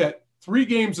just think that 3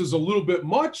 games is a little bit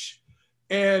much,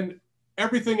 and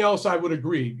everything else I would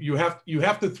agree. You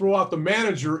have to throw out the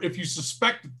manager if you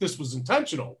suspect that this was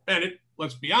intentional. And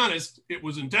let's be honest, it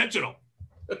was intentional.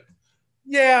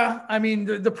 Yeah, I mean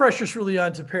the pressure's really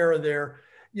on Tepera there,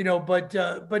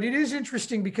 but it is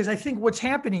interesting because I think what's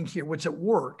happening here, what's at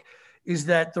work, is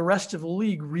that the rest of the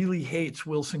league really hates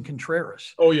Wilson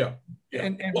Contreras. Oh yeah.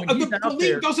 And the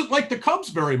league doesn't like the Cubs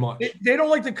very much. They don't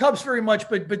like the Cubs very much,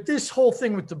 but this whole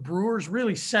thing with the Brewers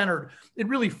really fell,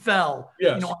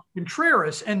 on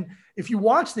Contreras. And if you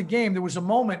watch the game, there was a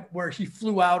moment where he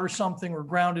flew out or something or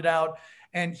grounded out,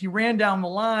 and he ran down the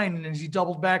line, and as he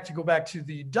doubled back to go back to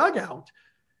the dugout,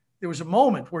 there was a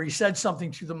moment where he said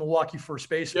something to the Milwaukee first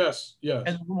baseman. Yes.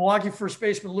 And the Milwaukee first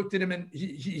baseman looked at him, and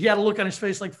he had a look on his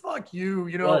face like, fuck you,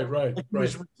 Right. He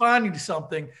was responding to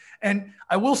something. And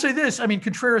I will say this, I mean,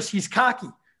 Contreras, he's cocky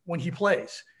when he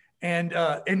plays. And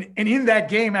in that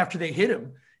game after they hit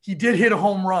him, he did hit a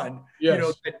home run,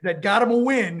 that got him a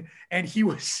win. And he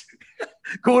was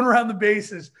going around the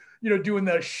bases, doing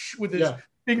the with his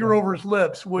finger over his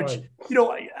lips, which,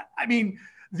 I mean,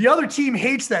 the other team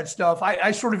hates that stuff.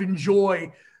 I sort of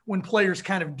enjoy when players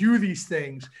kind of do these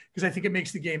things because I think it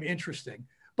makes the game interesting.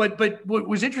 But what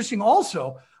was interesting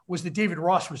also was that David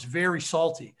Ross was very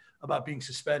salty about being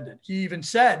suspended. He even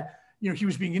said, he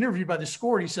was being interviewed by the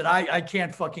Score. And he said, I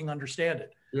can't fucking understand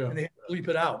it. Yeah. And they had to bleep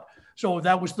it out. So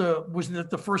that was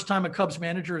the first time a Cubs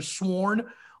manager is sworn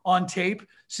on tape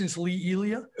since Lee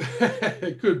Elia?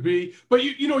 It could be. But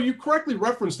you correctly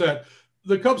referenced that.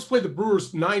 The Cubs played the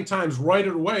Brewers 9 times right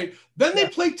away. Then they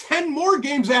play 10 more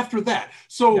games after that.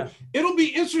 So it'll be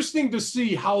interesting to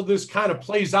see how this kind of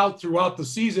plays out throughout the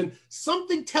season.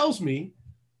 Something tells me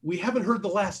we haven't heard the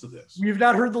last of this. We've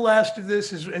not heard the last of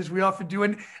this, as we often do.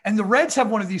 And the Reds have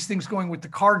one of these things going with the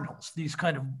Cardinals, these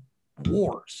kind of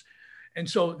wars. And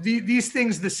so these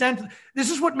things, this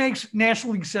is what makes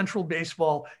National League Central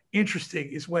baseball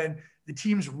interesting, is when the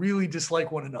teams really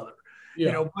dislike one another.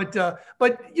 Yeah.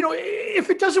 But if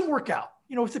it doesn't work out,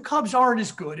 if the Cubs aren't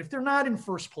as good, if they're not in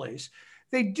first place,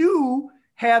 they do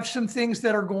have some things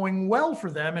that are going well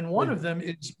for them. And one of them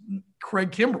is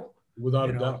Craig Kimbrell. Without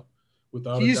a doubt.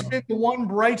 He's been the one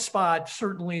bright spot.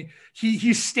 Certainly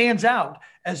he stands out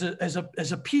as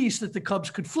a piece that the Cubs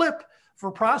could flip for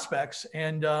prospects.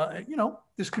 And,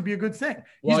 this could be a good thing.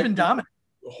 He's been dominant.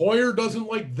 Hoyer doesn't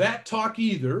like that talk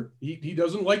either. He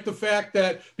doesn't like the fact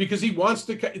that, because he wants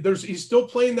to, he's still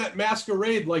playing that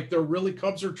masquerade like they're really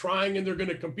Cubs are trying and they're going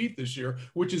to compete this year,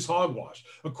 which is hogwash.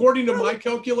 According to my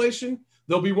calculation,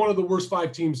 they'll be one of the worst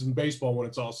 5 teams in baseball when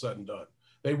it's all said and done.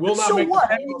 They will not. So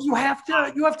what? I mean, you have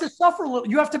to suffer a little.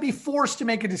 You have to be forced to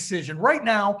make a decision. Right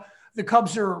now, the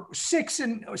Cubs are 6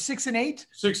 and 8, 6 and 8,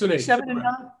 7 and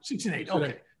 9, 6 and 8.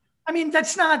 Okay. I mean,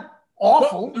 that's not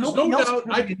awful. There's no doubt.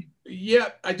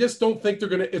 I just don't think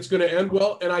it's gonna end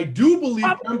well. And I do believe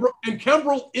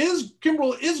Kimbrell is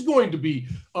going to be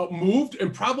moved,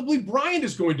 and probably Bryant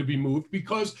is going to be moved,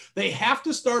 because they have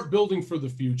to start building for the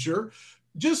future.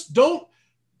 Just don't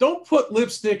put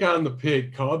lipstick on the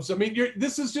pig, Cubs. I mean,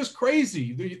 this is just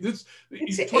crazy.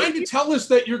 Trying to tell us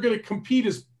that you're going to compete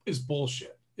is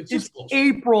bullshit. It's bullshit.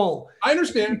 April. I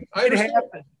understand.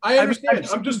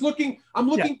 I'm just looking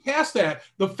past that.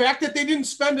 The fact that they didn't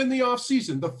spend in the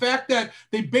offseason, the fact that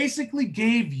they basically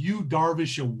gave Yu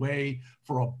Darvish away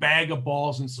for a bag of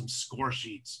balls and some score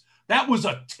sheets. That was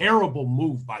a terrible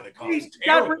move by the Cubs. He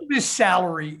got rid of his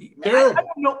salary. Terrible. I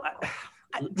don't know.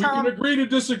 We can agree to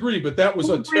disagree, but that was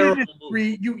a terrible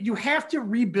move. You have to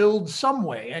rebuild some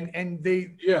way, and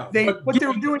what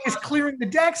they're doing is clearing the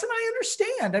decks, and I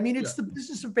understand. I mean, it's the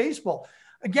business of baseball.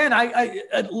 Again, I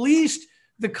at least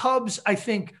the Cubs, I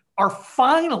think, are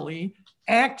finally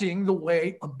acting the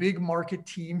way a big market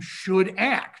team should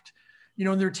act.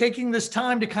 And they're taking this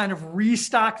time to kind of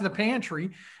restock the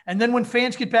pantry. And then when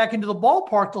fans get back into the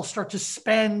ballpark, they'll start to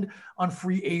spend on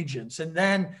free agents. And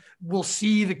then we'll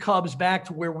see the Cubs back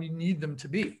to where we need them to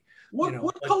be.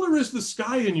 What color is the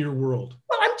sky in your world?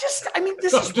 Well, I'm just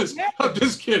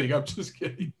kidding. I'm just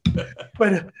kidding.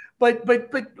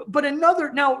 but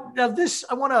another now this,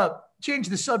 I want to change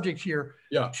the subject here.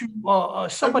 Yeah. To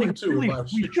somebody who really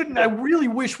I really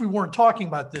wish we weren't talking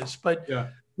about this, but yeah.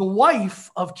 The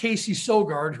wife of Casey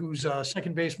Sogard, who's a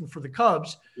second baseman for the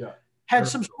Cubs, had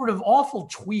some sort of awful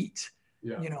tweet,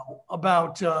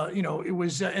 about, it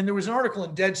was, and there was an article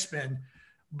in Deadspin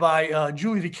by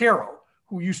Julie DeCaro,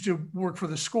 who used to work for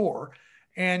The Score.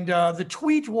 And the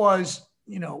tweet was,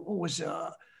 what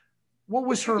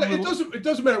was her? It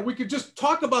doesn't matter. We could just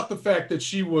talk about the fact that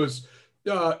she was,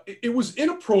 it was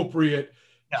inappropriate.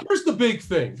 Yeah. Here's the big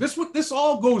thing. This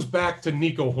all goes back to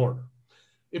Nico Hoerner.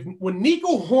 When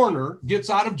Nico Hoerner gets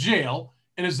out of jail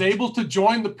and is able to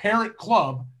join the parent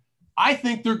club, I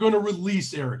think they're going to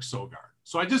release Eric Sogard.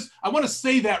 So I want to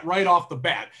say that right off the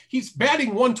bat. He's batting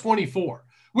 124,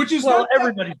 which is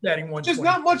everybody's batting 124. Which is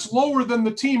not much lower than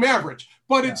the team average,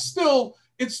 but it's still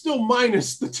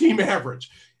minus the team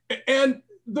average. And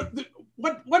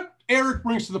what Eric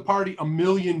brings to the party, a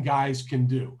million guys can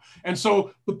do. And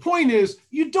so the point is,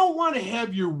 you don't want to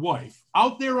have your wife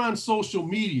out there on social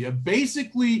media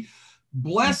basically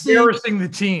embarrassing the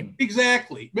team.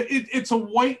 Exactly. It's a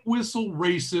white whistle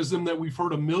racism that we've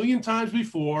heard a million times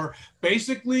before.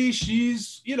 Basically,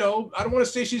 she's, I don't want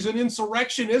to say she's an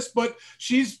insurrectionist, but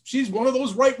she's one of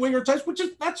those right winger types,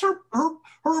 that's her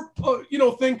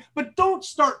thing. But don't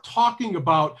start talking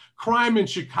about crime in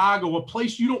Chicago, a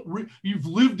place you've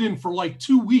lived in for like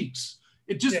 2 weeks.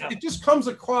 It just comes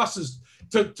across as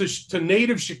to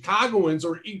native Chicagoans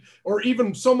or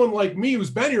even someone like me who's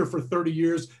been here for 30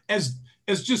 years as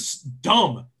just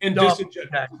dumb and disingenuous.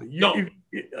 Exactly.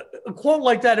 A quote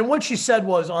like that, and what she said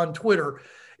was on Twitter,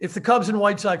 if the Cubs and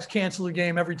White Sox cancel a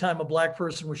game every time a black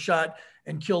person was shot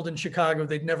and killed in Chicago,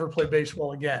 they'd never play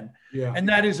baseball again. Yeah. And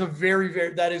that is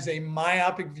that is a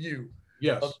myopic view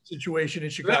of the situation in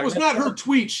Chicago. That was not her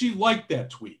tweet. She liked that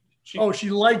tweet. She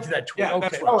liked that tweet. Yeah, okay.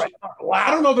 That's right. All right. Wow.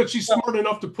 I don't know that she's smart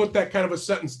enough to put that kind of a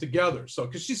sentence together. So,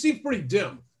 because she seems pretty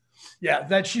dim. Yeah,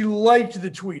 that she liked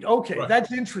the tweet. Okay, right.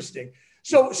 That's interesting.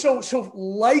 So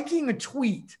liking a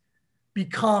tweet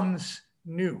becomes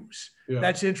news. Yeah.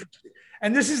 That's interesting.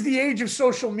 And this is the age of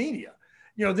social media.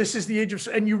 This is the age of,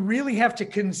 and you really have to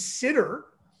consider,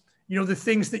 the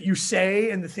things that you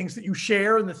say and the things that you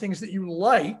share and the things that you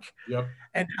like,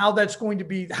 and how that's going to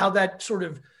be, how that sort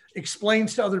of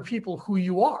explains to other people who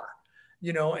you are,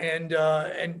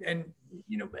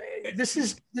 this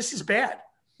is bad.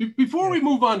 Before we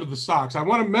move on to the Sox, I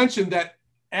want to mention that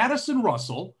Addison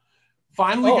Russell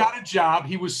finally got a job.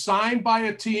 He was signed by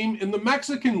a team in the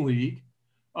Mexican League.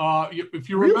 If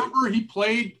you remember, he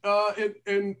played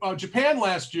in Japan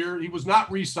last year. He was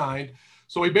not re-signed.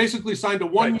 So he basically signed a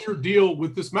one-year deal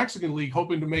with this Mexican League,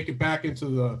 hoping to make it back into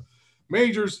the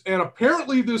majors. And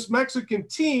apparently this Mexican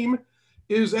team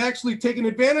is actually taking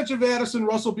advantage of Addison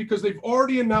Russell because they've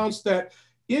already announced that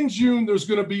in June there's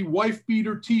going to be wife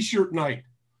beater T-shirt night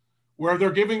where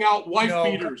they're giving out wife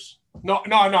beaters. No,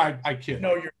 I kid.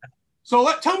 No, you're not.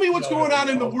 So tell me what's going on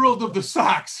in the world of the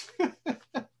Sox.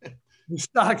 The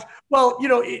Sox. Well,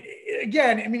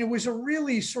 it was a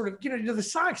really sort of, the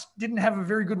Sox didn't have a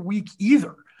very good week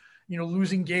either,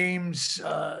 losing games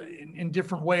in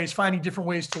different ways, finding different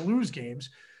ways to lose games.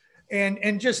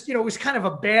 And just, it was kind of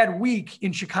a bad week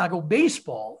in Chicago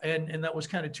baseball. And that was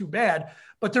kind of too bad.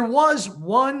 But there was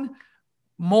one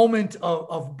moment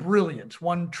of brilliance,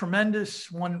 one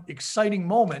exciting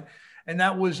moment. And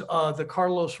that was the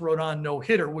Carlos Rodon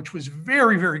no-hitter, which was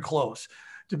very, very close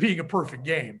to being a perfect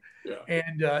game. Yeah.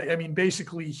 And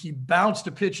basically he bounced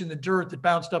a pitch in the dirt that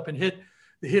bounced up and hit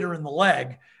the hitter in the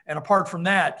leg. And apart from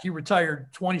that, he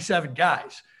retired 27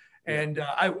 guys. And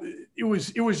it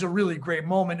was a really great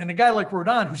moment. And a guy like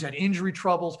Rodon, who's had injury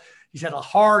troubles, he's had a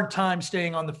hard time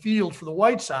staying on the field for the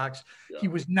White Sox. Yeah. He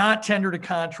was not tendered a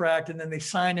contract. And then they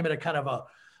signed him at a kind of a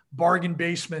bargain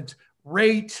basement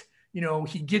rate.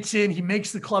 He gets in, he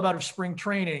makes the club out of spring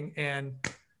training, and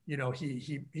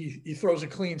he throws a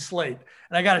clean slate.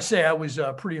 And I got to say, I was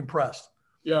pretty impressed.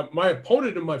 Yeah, my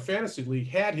opponent in my fantasy league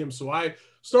had him, so I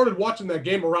started watching that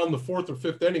game around the fourth or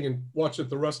fifth inning and watched it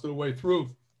the rest of the way through.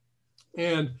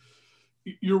 And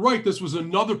you're right, this was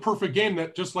another perfect game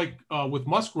that, just like with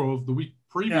Musgrove the week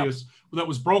previous, that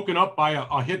was broken up by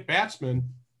a hit batsman.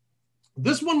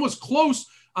 This one was close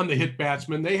on the hit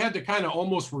batsman. They had to kind of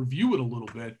almost review it a little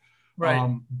bit. Right.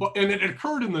 And it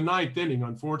occurred in the ninth inning,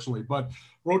 unfortunately. But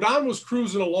Rodon was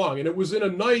cruising along, and it was in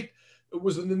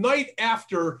the night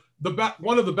after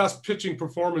one of the best pitching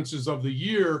performances of the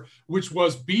year, which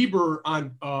was Bieber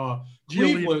on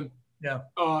Cleveland,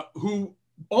 who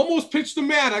almost pitched to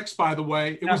Maddox, by the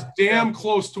way. It was damn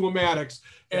close to a Maddox.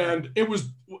 And it was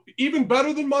even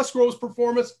better than Musgrove's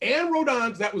performance and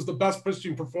Rodon's. That was the best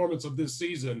pitching performance of this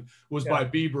season was by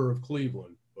Bieber of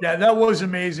Cleveland. Yeah, that was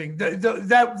amazing.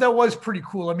 That was pretty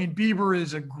cool. I mean, Bieber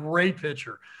is a great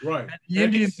pitcher. Right. The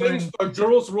Indians sings,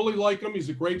 girls really like him. He's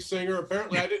a great singer.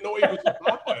 Apparently, I didn't know he was a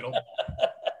pop idol.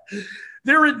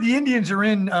 The Indians are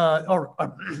in,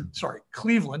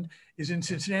 Cleveland is in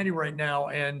Cincinnati right now,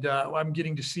 and I'm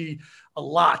getting to see a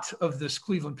lot of this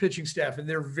Cleveland pitching staff, and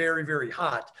they're very, very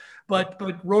hot. But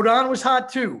Rodon was hot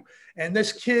too, and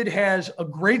this kid has a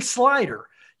great slider.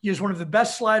 He is one of the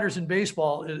best sliders in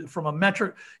baseball from a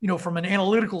metric, from an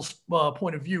analytical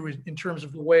point of view in terms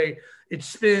of the way it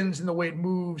spins and the way it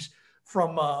moves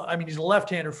from, he's a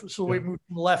left-hander, so the way it moves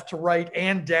from left to right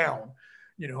and down,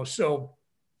 so,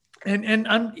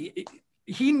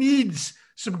 he needs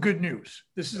some good news.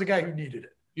 This is a guy who needed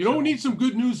it. Who needs some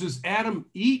good news is Adam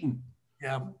Eaton.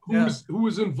 Who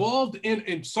was involved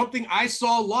in something I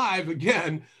saw live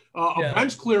again, a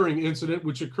bench clearing incident,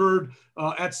 which occurred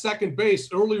at second base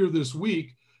earlier this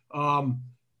week.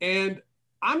 And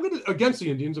I'm going to, against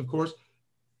the Indians, of course,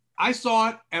 I saw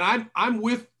it and I'm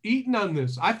with Eaton on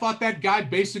this. I thought that guy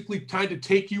basically tried to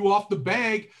take you off the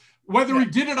bag, whether he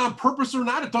did it on purpose or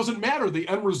not, it doesn't matter. The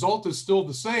end result is still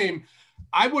the same.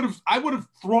 I would have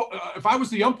thrown, if I was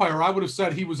the umpire, I would have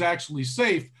said he was actually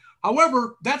safe.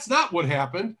 However, that's not what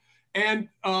happened. And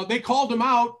they called him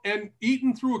out, and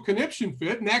Eaton threw a conniption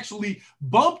fit and actually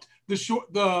bumped the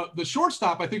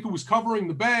shortstop, I think, who was covering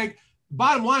the bag.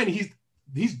 Bottom line,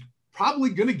 he's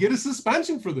probably going to get a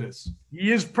suspension for this.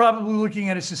 He is probably looking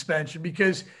at a suspension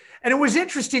because, and it was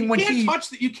interesting when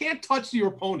you can't touch your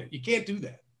opponent. You can't do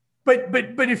that.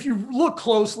 But if you look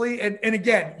closely, and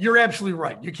again, you're absolutely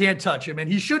right. You can't touch him,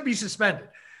 and he should be suspended.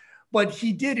 But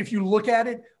he did, if you look at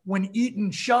it, when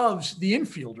Eaton shoves the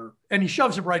infielder, and he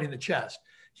shoves him right in the chest,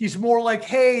 he's more like,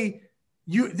 hey,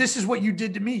 this is what you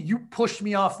did to me. You pushed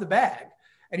me off the bag.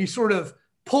 And he sort of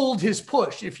pulled his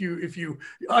push, if you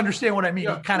understand what I mean.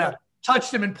 He kind of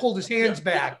touched him and pulled his hands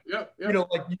back.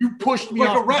 Like you pushed me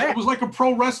off the bag. It was like a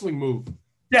pro wrestling move.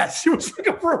 Yes, it was like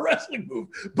a pro wrestling move.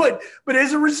 But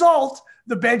as a result,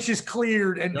 the bench is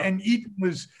cleared, and Eaton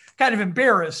was kind of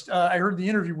embarrassed. I heard the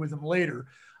interview with him later.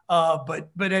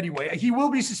 But anyway, he will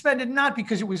be suspended, not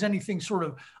because it was anything sort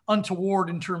of untoward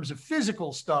in terms of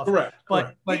physical stuff. Correct.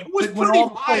 But it was pretty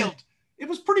mild. It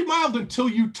was pretty mild until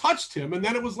you touched him, and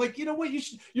then it was like, you know what,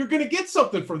 you're going to get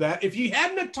something for that. If you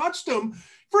hadn't have touched him,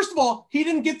 first of all, he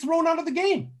didn't get thrown out of the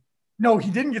game. No,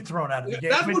 he didn't get thrown out of the game.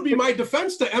 That would be my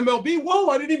defense to MLB. Whoa,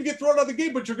 I didn't even get thrown out of the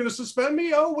game, but you're going to suspend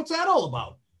me? Oh, what's that all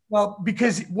about? Well,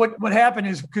 because what happened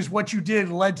is because what you did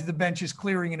led to the benches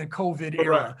clearing in a COVID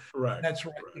era. Right. That's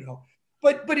right.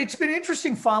 But it's been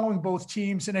interesting following both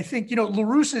teams. And I think, La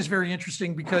Russa is very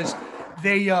interesting because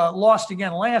they lost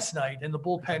again last night, and the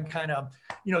bullpen kind of,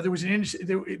 there was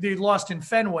they lost in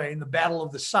Fenway in the Battle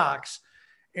of the Sox.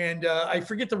 And I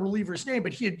forget the reliever's name,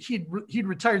 but he'd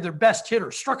retired their best hitter,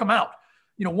 struck him out,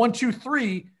 1, 2,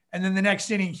 3. And then the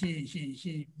next inning,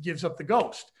 he gives up the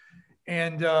ghost.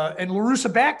 And La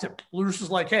Russa backed him. La Russa's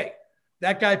like, hey,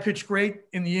 that guy pitched great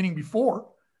in the inning before,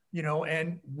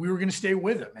 and we were going to stay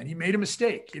with him. And he made a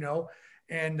mistake,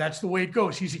 and that's the way it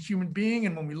goes. He's a human being.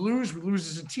 And when we lose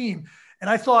as a team. And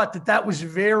I thought that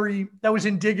was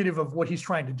indicative of what he's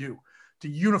trying to do, to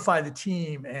unify the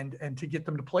team and to get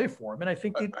them to play for him. And I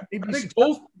think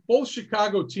both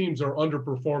Chicago teams are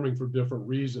underperforming for different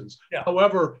reasons. Yeah.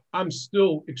 However, I'm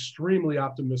still extremely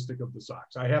optimistic of the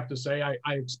Sox. I have to say,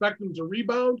 I expect them to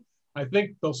rebound. I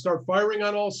think they'll start firing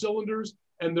on all cylinders,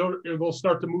 and they'll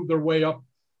start to move their way up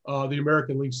the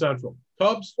American League Central.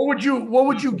 Cubs. What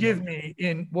would you give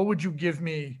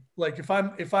me? Like if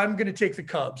I'm going to take the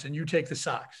Cubs and you take the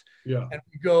Sox, and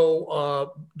we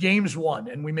go games 1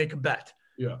 and we make a bet.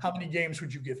 Yeah. How many games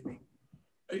would you give me?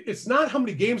 It's not how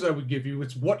many games I would give you.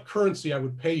 It's what currency I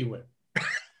would pay you in.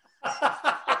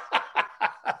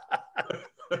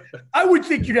 I would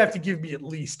think you'd have to give me at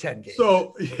least 10 games.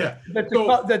 So, yeah.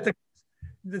 That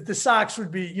the Sox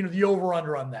would be, the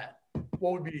over-under on that.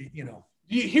 What would be, Do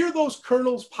you hear those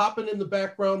kernels popping in the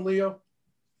background, Leo?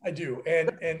 I do.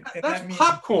 And that's that means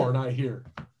popcorn, I hear.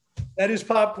 That is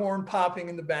popcorn popping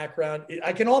in the background.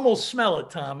 I can almost smell it,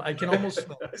 Tom. I can almost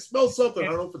smell it. I smell something. I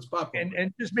don't know if it's popcorn.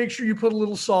 And just make sure you put a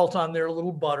little salt on there, a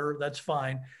little butter. That's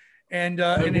fine. And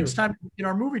it's time to begin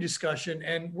our movie discussion.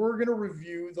 And we're going to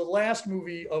review the last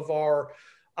movie of our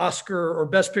Oscar or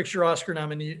Best Picture Oscar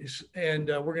nominees. And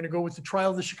we're going to go with The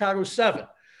Trial of the Chicago 7,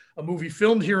 a movie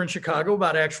filmed here in Chicago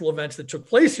about actual events that took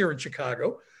place here in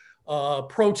Chicago,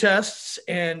 protests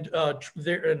and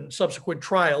subsequent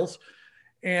trials.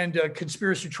 and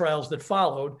conspiracy trials that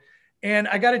followed. And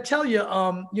I got to tell you,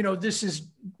 this is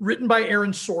written by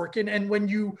Aaron Sorkin. And when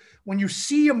you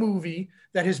see a movie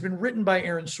that has been written by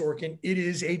Aaron Sorkin, it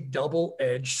is a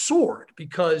double-edged sword,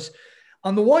 because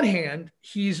on the one hand,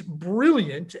 he's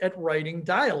brilliant at writing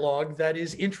dialogue that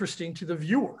is interesting to the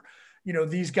viewer.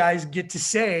 These guys get to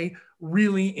say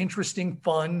really interesting,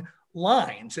 fun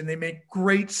lines, and they make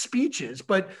great speeches.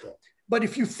 But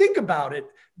if you think about it,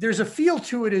 there's a feel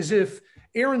to it as if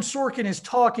Aaron Sorkin is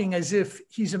talking as if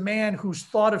he's a man who's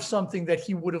thought of something that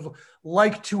he would have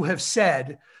liked to have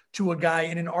said to a guy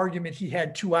in an argument he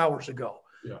had 2 hours ago.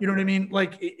 Yeah. You know what I mean?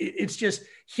 Like, it's just,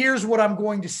 here's what I'm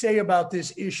going to say about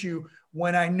this issue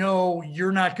when I know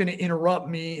you're not going to interrupt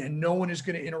me and no one is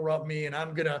going to interrupt me, and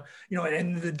I'm going to,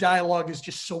 and the dialogue is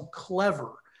just so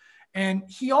clever. And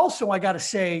he also, I got to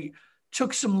say,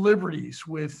 took some liberties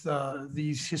with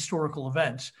these historical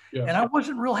events. Yes. And I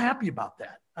wasn't real happy about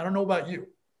that. I don't know about you.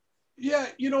 Yeah,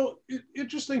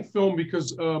 interesting film,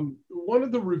 because one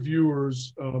of the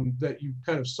reviewers that you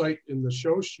kind of cite in the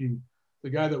show sheet, the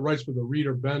guy that writes for the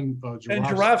Reader, Ben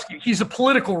Joravsky. He's a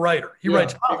political writer. He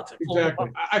writes politics.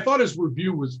 Exactly. I thought his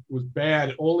review was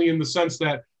bad, only in the sense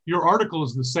that your article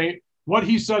is the same. What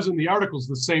he says in the article is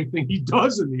the same thing he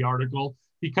does in the article.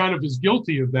 He kind of is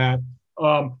guilty of that.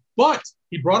 But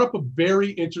he brought up a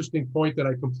very interesting point that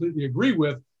I completely agree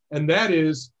with, and that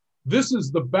is, this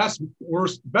is the best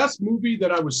movie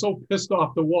that I was so pissed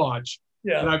off to watch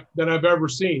that I've ever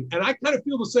seen. And I kind of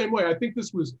feel the same way. I think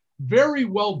this was very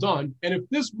well done. And if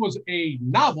this was a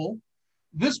novel,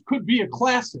 this could be a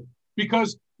classic,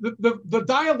 because the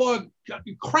dialogue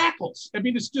crackles. I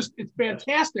mean, it's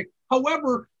fantastic.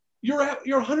 However, you're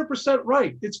 100%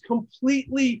 right. It's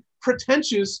completely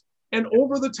pretentious and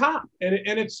over the top. And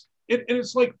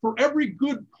it's like, for every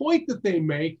good point that they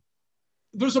make,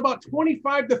 there's about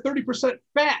 25 to 30%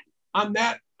 fat on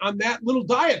that little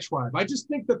diatribe. I just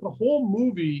think that the whole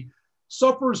movie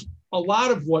suffers a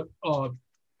lot of what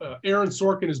Aaron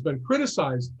Sorkin has been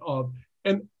criticized of,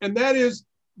 and that is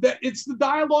that it's the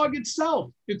dialogue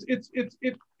itself. It's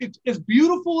as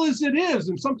beautiful as it is,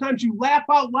 and sometimes you laugh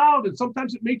out loud, and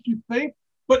sometimes it makes you think,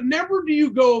 but never do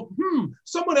you go,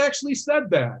 someone actually said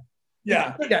that.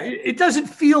 Yeah. It doesn't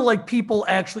feel like people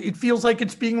actually. It feels like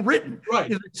it's being written.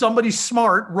 Right. Somebody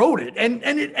smart wrote it, and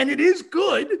it is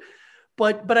good,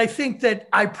 but I think that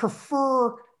I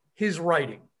prefer his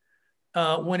writing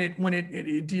when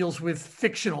it deals with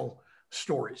fictional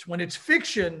stories. When it's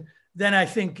fiction, then I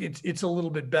think it's a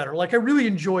little bit better. Like, I really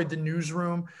enjoyed The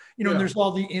Newsroom, and there's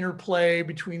all the interplay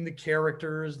between the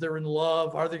characters. They're in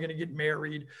love. Are they going to get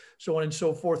married? So on and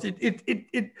so forth.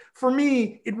 It for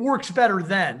me, it works better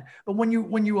then. But when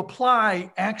you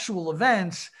apply actual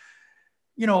events,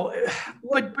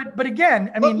 but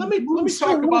again, I mean, let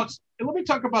me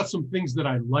talk about some things that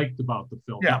I liked about the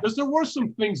film, because there were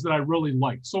some things that I really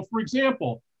liked. So, for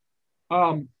example,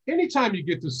 anytime you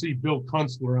get to see Bill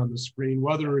Kunstler on the screen,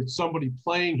 whether it's somebody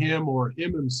playing him or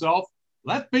him himself,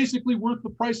 that's basically worth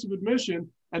the price of admission.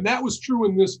 And that was true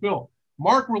in this film.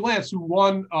 Mark Rylance, who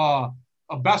won a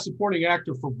Best Supporting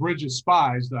Actor for Bridge of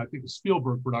Spies, that I think is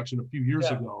Spielberg production a few years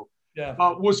ago,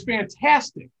 was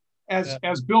fantastic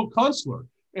as Bill Kunstler.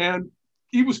 And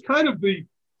he was kind of the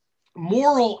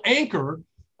moral anchor,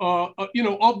 of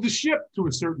the ship to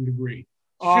a certain degree.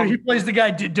 He plays the guy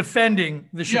defending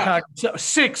the Chicago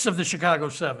 6 of the Chicago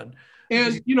 7.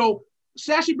 And,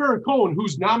 Sacha Baron Cohen,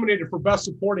 who's nominated for Best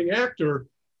Supporting Actor,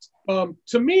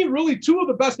 to me, really 2 of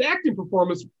the best acting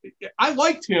performances. I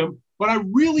liked him, but I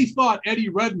really thought Eddie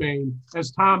Redmayne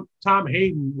as Tom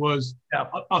Hayden was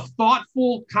a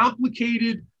thoughtful,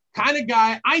 complicated kind of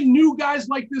guy. I knew guys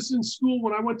like this in school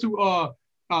when I went to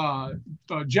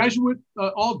Jesuit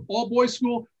all boys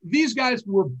school. These guys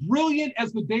were brilliant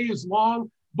as the day is long,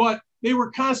 but they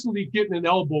were constantly getting an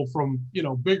elbow from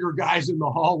bigger guys in the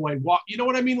hallway. You know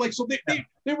what I mean? Like, so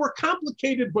they were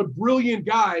complicated but brilliant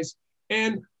guys.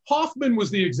 And Hoffman was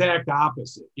the exact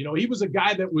opposite. He was a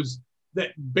guy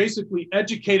that basically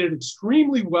educated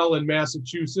extremely well in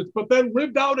Massachusetts, but then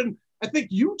lived out in, I think,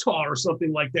 Utah or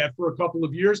something like that for a couple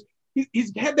of years.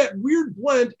 He's had that weird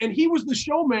blend, and he was the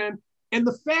showman. And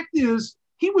the fact is,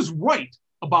 he was right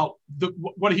about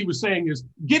what he was saying is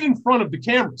get in front of the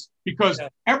cameras, because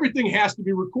everything has to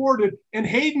be recorded. And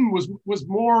Hayden was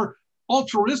more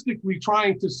altruistically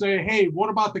trying to say, hey,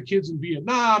 what about the kids in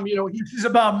Vietnam? This is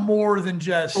about more than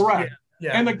just correct.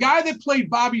 Yeah. And the guy that played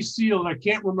Bobby Seale, and I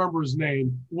can't remember his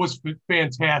name, was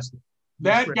fantastic.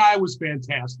 That guy was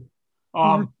fantastic.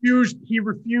 He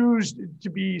refused to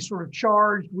be sort of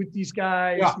charged with these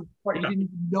guys. He didn't even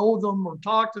know them or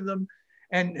talk to them.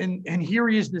 And here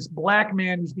he is, this black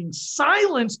man who's being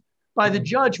silenced by the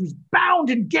judge who's bound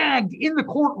and gagged in the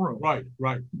courtroom. Right,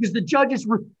 right. Because the judge is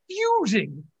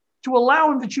refusing to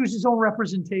allow him to choose his own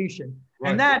representation.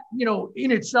 Right. And that,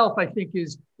 in itself, I think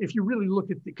is, if you really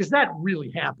look at because that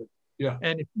really happened. Yeah.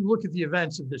 And if you look at the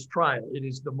events of this trial, it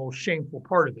is the most shameful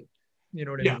part of it. You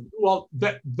know what I mean? Well,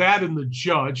 that and the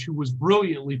judge, who was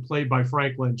brilliantly played by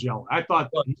Frank Langella. I thought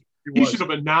he should have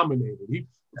been nominated.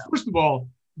 First of all,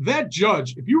 that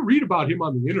judge, if you read about him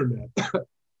on the internet,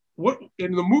 what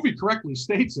in the movie correctly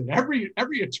states it,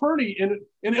 every attorney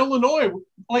in Illinois,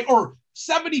 or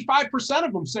 75%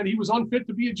 of them said he was unfit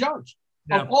to be a judge.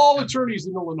 Of all attorneys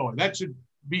in Illinois, that should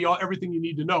be everything you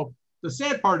need to know. The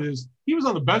sad part is he was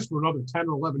on the bench for another 10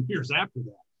 or 11 years after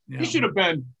that. Yeah. He should have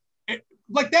been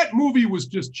that movie was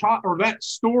just that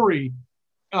story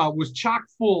was chock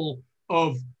full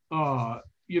of,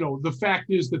 the fact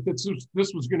is that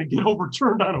this was going to get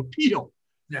overturned on appeal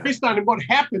based on what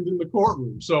happened in the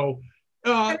courtroom. So,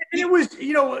 and it was,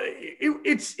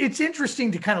 it's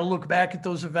interesting to kind of look back at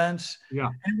those events. Yeah.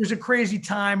 And it was a crazy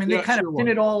time. And they kind of pin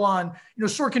it all on,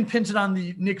 Sorkin pins it on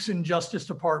the Nixon Justice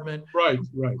Department. Right.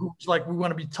 Who's like, we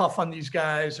want to be tough on these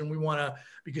guys and we want to,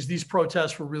 because these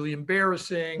protests were really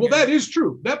embarrassing. Well, that is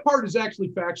true. That part is actually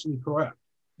factually correct.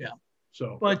 Yeah.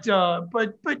 So, but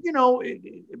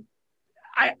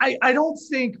I don't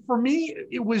think, for me,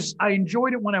 I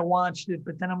enjoyed it when I watched it,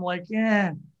 but then I'm like,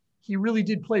 he really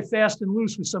did play fast and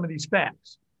loose with some of these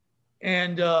facts.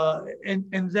 And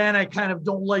then I kind of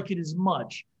don't like it as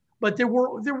much, but there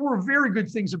were very good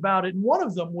things about it. And one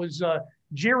of them was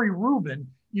Jerry Rubin.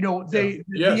 The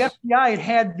FBI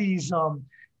had these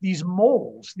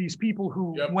moles, these people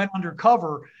who went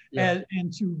undercover and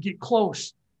to get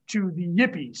close to the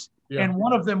Yippies. Yeah. And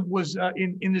one of them was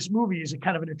in this movie is a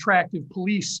kind of an attractive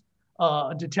police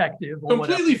detective.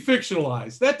 Completely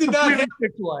fictionalized. That did not happen.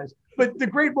 Fictionalized. But the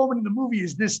great moment in the movie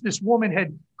is this woman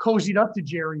had cozied up to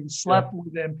Jerry and slept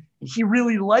with him. And he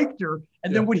really liked her.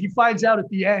 And then when he finds out at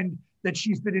the end that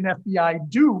she's been an FBI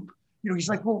dupe, he's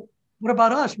like, well, what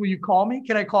about us? Will you call me?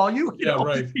 Can I call you?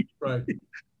 Right.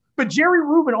 But Jerry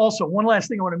Rubin also, one last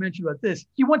thing I want to mention about this,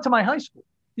 he went to my high school.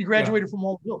 He graduated from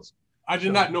Walnut Hills. I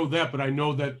did not know that, but I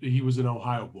know that he was an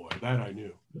Ohio boy. That I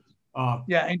knew.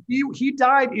 And he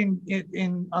died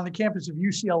on the campus of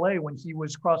UCLA when he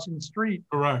was crossing the street.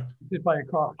 Correct. Hit by a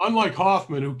car. Unlike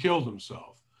Hoffman, who killed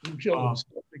himself. Exactly.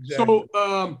 So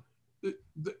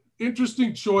the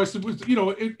interesting choice. It was,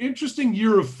 an interesting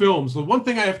year of films. The one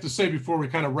thing I have to say before we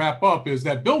kind of wrap up is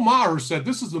that Bill Maher said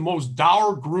this is the most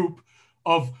dour group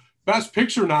of Best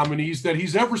Picture nominees that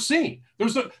he's ever seen.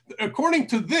 According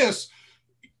to this,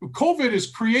 COVID has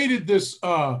created this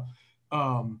a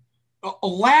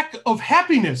lack of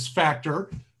happiness factor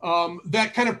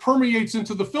that kind of permeates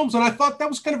into the films. And I thought that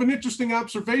was kind of an interesting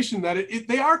observation that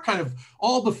they are kind of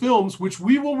all the films, which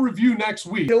we will review next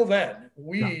week. Till then,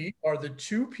 we are the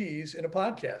two Ps in a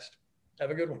podcast. Have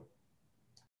a good one.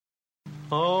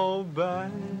 I'll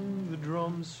bang the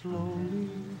drum slowly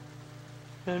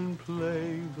and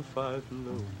play the fife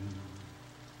lowly.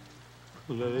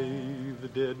 Play the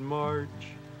Dead March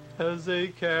as they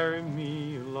carry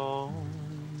me along.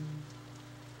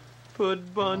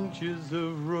 Put bunches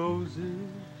of roses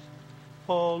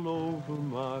all over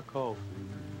my coffin.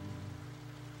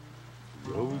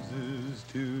 Roses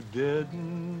to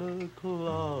deaden the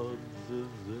clouds as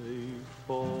they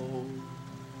fall.